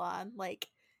could pull on. Like,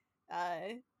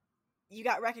 you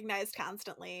got recognized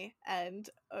constantly, and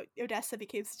Odessa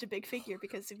became such a big figure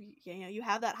because of, you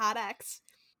have that hot ex.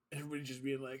 Everybody just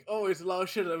being like, oh, it's a lot of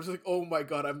shit. And I was like, oh my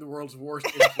god, I'm the world's worst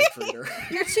infiltrator.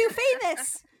 You're too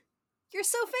famous. You're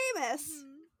so famous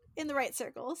in the right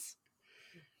circles.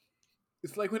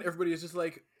 It's like when everybody is just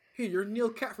like, hey, you're Neil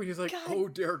Caffrey. He's like, God, oh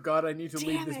dear god, I need to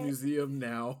leave damn this it. museum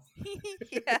now.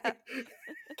 Yeah.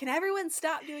 Can everyone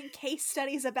stop doing case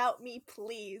studies about me,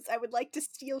 please? I would like to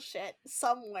steal shit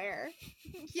somewhere.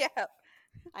 Yeah.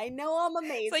 I know I'm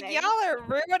amazing. It's like, y'all are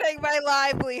ruining my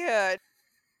livelihood.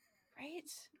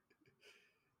 Right?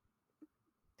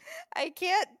 I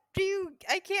can't do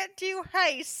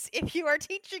heists if you are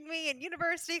teaching me in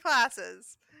university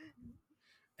classes.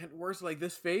 And worse, like,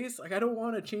 this face, like, I don't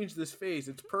want to change this face.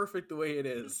 It's perfect the way it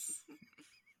is.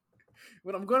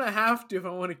 But I'm gonna have to if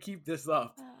I want to keep this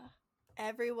up.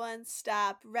 Everyone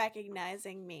stop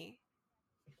recognizing me.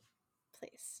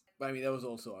 Please. But I mean, that was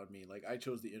also on me. Like, I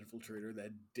chose the infiltrator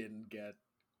that didn't get,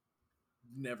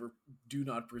 do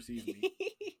not perceive me.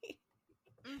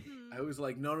 Mm-hmm. I was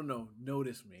like, no,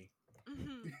 notice me.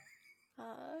 Mm-hmm.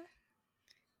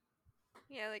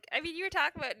 Yeah, like, I mean, you were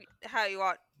talking about how you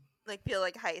feel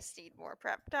like heists need more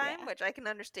prep time, Yeah. which I can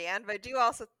understand, but I do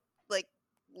also like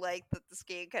that this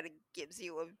game kind of gives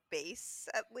you a base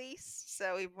at least,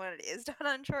 so even when it is done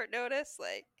on short notice,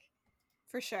 like,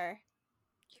 for sure.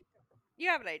 you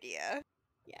have an idea.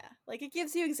 Yeah, like, it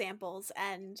gives you examples,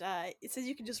 and it says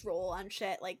you can just roll on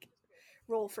shit, like,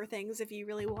 roll for things if you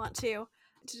really want to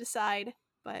decide,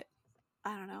 but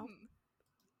I don't know.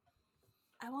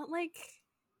 I want, like,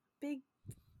 big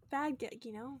bad guy,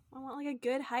 I want, like, a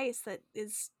good heist that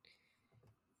is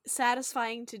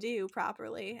satisfying to do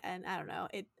properly, and I don't know,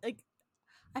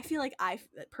 I feel like I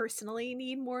personally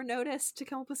need more notice to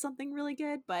come up with something really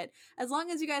good, but as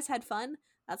long as you guys had fun,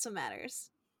 that's what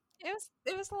matters.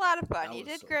 It was a lot of fun. That You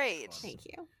was did so great. fun. Thank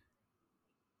you.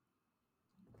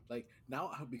 Like,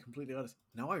 now, I'll be completely honest,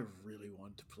 now I really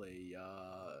want to play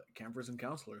Campers and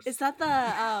Counselors. Is that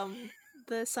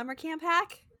the summer camp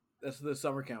hack? That's the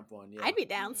summer camp one, yeah. I'd be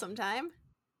down sometime.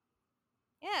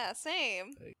 Yeah,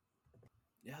 same.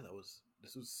 Yeah,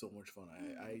 this was so much fun.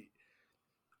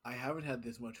 I haven't had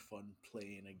this much fun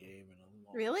playing a game in a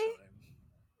long Really? time.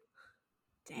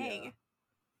 Dang. Yeah.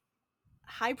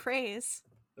 High praise.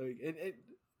 Like,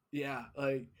 yeah,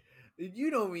 like,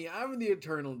 you know me, I'm the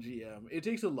eternal GM. It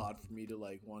takes a lot for me to,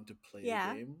 like, want to play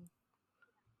a game.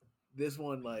 This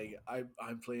one, like,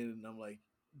 I'm playing it and I'm like,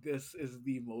 this is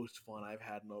the most fun I've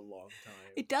had in a long time.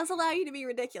 It does allow you to be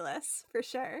ridiculous, for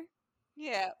sure.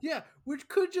 Yeah. Yeah, which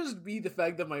could just be the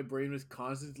fact that my brain was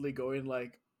constantly going,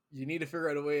 like, you need to figure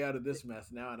out a way out of this mess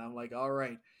now. And I'm like, all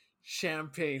right,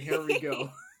 champagne, here we go.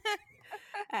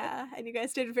 And you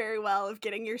guys did very well of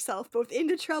getting yourself both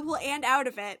into trouble and out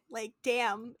of it. Like,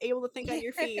 damn, able to think on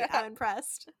your feet. I'm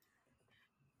impressed.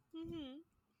 Mm-hmm.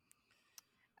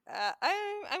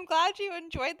 I'm glad you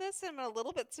enjoyed this. I'm a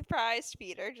little bit surprised,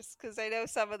 Peter, just because I know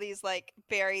some of these, like,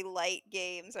 very light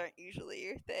games aren't usually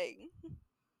your thing.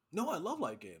 No, I love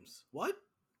light games. What?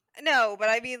 No, but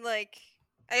I mean, like,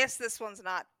 I guess this one's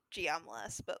not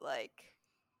GM-less, but, like...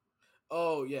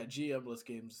 Oh, yeah, GM-less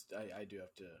games, I do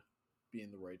have to be in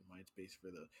the right mind space for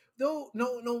those. Though,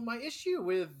 no, my issue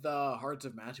with Hearts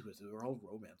of Magic was they were all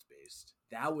romance-based.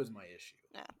 That was my issue.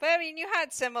 Yeah. But, I mean, you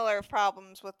had similar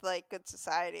problems with, like, Good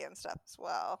Society and stuff as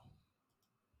well.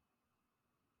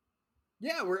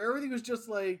 Yeah, where everything was just,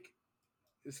 like...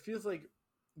 This feels like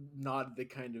not the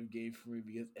kind of game for me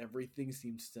because everything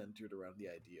seems centered around the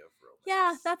idea of romance.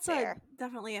 Yeah, that's Fair.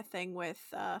 definitely a thing with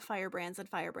Firebrands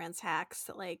and Firebrands hacks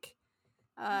that, like,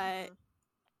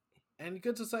 And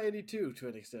Good Society too, to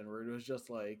an extent, where it was just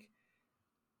like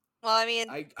Well, I mean,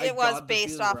 I it was got the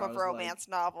based feeling off where I of was like- romance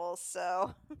novels,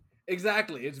 so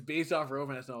Exactly, it's based off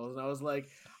romance novels, and I was like,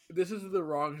 this is the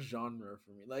wrong genre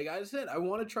for me. Like I said, I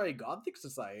want to try Gothic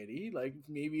Society, like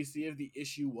maybe see if the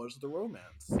issue was the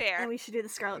romance. fair. And we should do the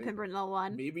Scarlet Right. Pimpernel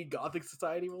one. Maybe Gothic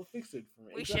Society will fix it for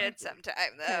me. We Exactly. should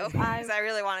sometime though, 'Cause because I've- I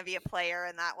really want to be a player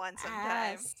in that one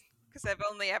sometime. Yes. Because I've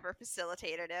only ever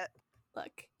facilitated it.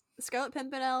 Look, the Scarlet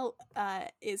Pimpernel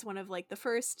is one of like the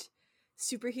first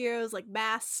superheroes, like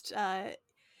masked.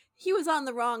 He was on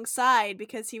the wrong side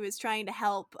because he was trying to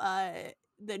help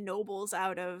the nobles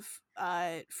out of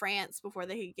France before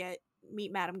they could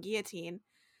meet Madame Guillotine.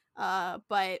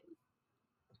 But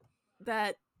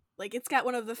that, like, it's got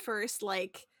one of the first,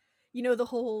 like, you know, the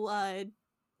whole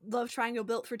love triangle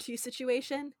built for two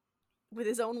situation with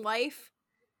his own wife.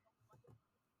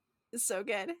 It's so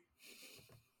good.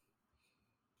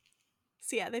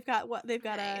 So yeah, they've got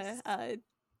Nice.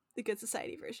 the Good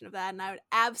Society version of that, and I would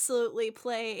absolutely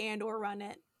play and or run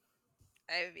it.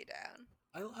 I would be down.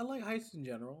 I like heists in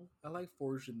general. I like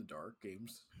Forged in the Dark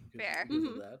games Fair. because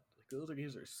of Mhm. that. Like, those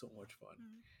games are so much fun.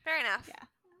 Fair enough. Yeah.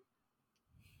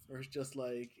 Or it's just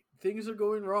like things are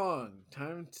going wrong.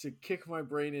 Time to kick my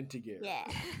brain into gear. Yeah.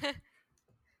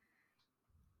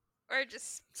 Or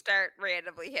just start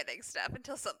randomly hitting stuff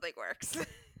until something works.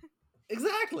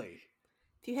 Exactly.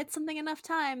 If you hit something enough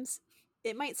times,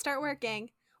 it might start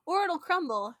working, or it'll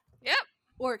crumble. Yep.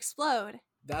 Or explode.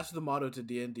 That's the motto to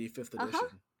D&D 5th Uh-huh.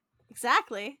 edition.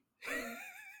 Exactly.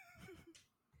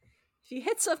 If you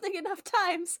hit something enough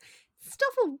times,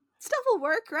 stuff will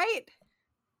work, right?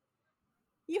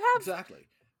 You have Exactly.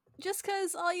 just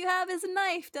because all you have is a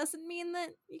knife doesn't mean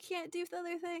that you can't do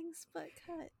other things. But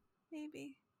cut,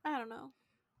 maybe. I don't know.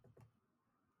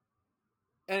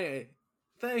 Anyway,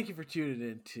 thank you for tuning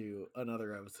in to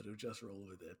another episode of Just Roll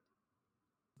With It.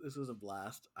 This was a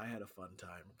blast. I had a fun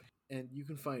time. And you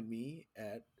can find me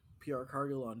at PR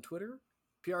Cargill on Twitter,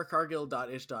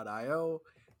 prcargill.itch.io,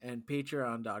 and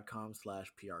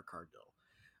patreon.com/prcargill.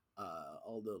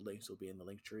 All the links will be in the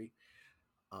link tree.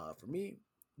 For me,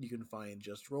 you can find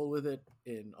Just Roll With It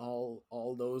in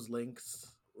all those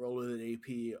links. Roll With It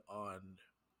AP on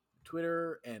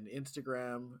Twitter and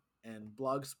Instagram and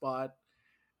Blogspot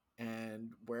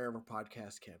and wherever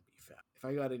podcasts can be found. If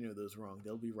I got any of those wrong,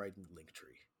 they'll be right in the link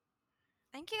tree.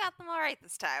 I think you got them all right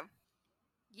this time.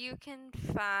 You can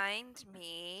find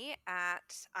me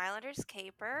at Islanders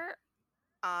Caper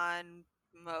on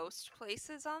most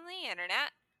places on the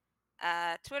internet.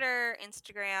 Twitter,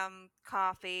 Instagram,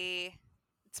 Coffee.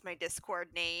 It's my Discord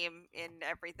name in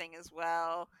everything as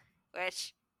well.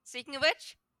 Which, speaking of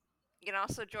which, you can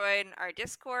also join our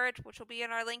Discord, which will be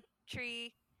in our link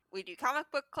tree. We do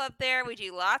comic book club there. We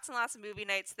do lots and lots of movie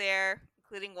nights there,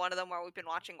 including one of them where we've been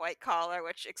watching White Collar,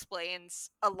 which explains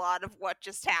a lot of what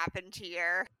just happened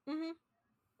here. Mm-hmm.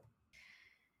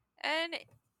 And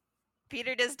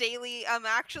Peter does daily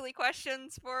actually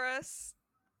questions for us.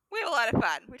 We have a lot of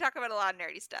fun. We talk about a lot of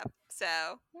nerdy stuff.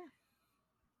 So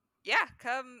yeah,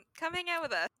 come hang out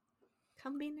with us.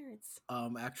 Come be nerds.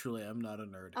 Actually, I'm not a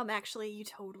nerd. Actually, you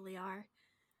totally are.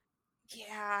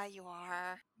 Yeah, you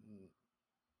are. Mm,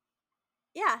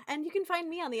 Yeah, and you can find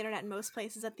me on the internet in most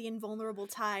places at the Invulnerable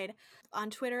Tide. On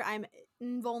Twitter, I'm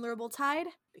Invulnerable Tide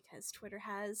because Twitter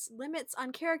has limits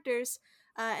on characters,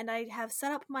 and I have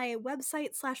set up my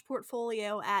website /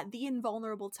 portfolio at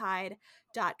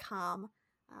theinvulnerablетide.com,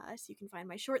 so you can find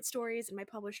my short stories and my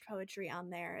published poetry on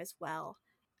there as well.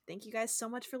 Thank you guys so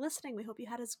much for listening. We hope you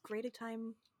had as great a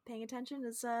time paying attention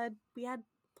as we had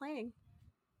playing.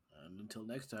 And until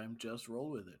next time, just roll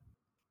with it.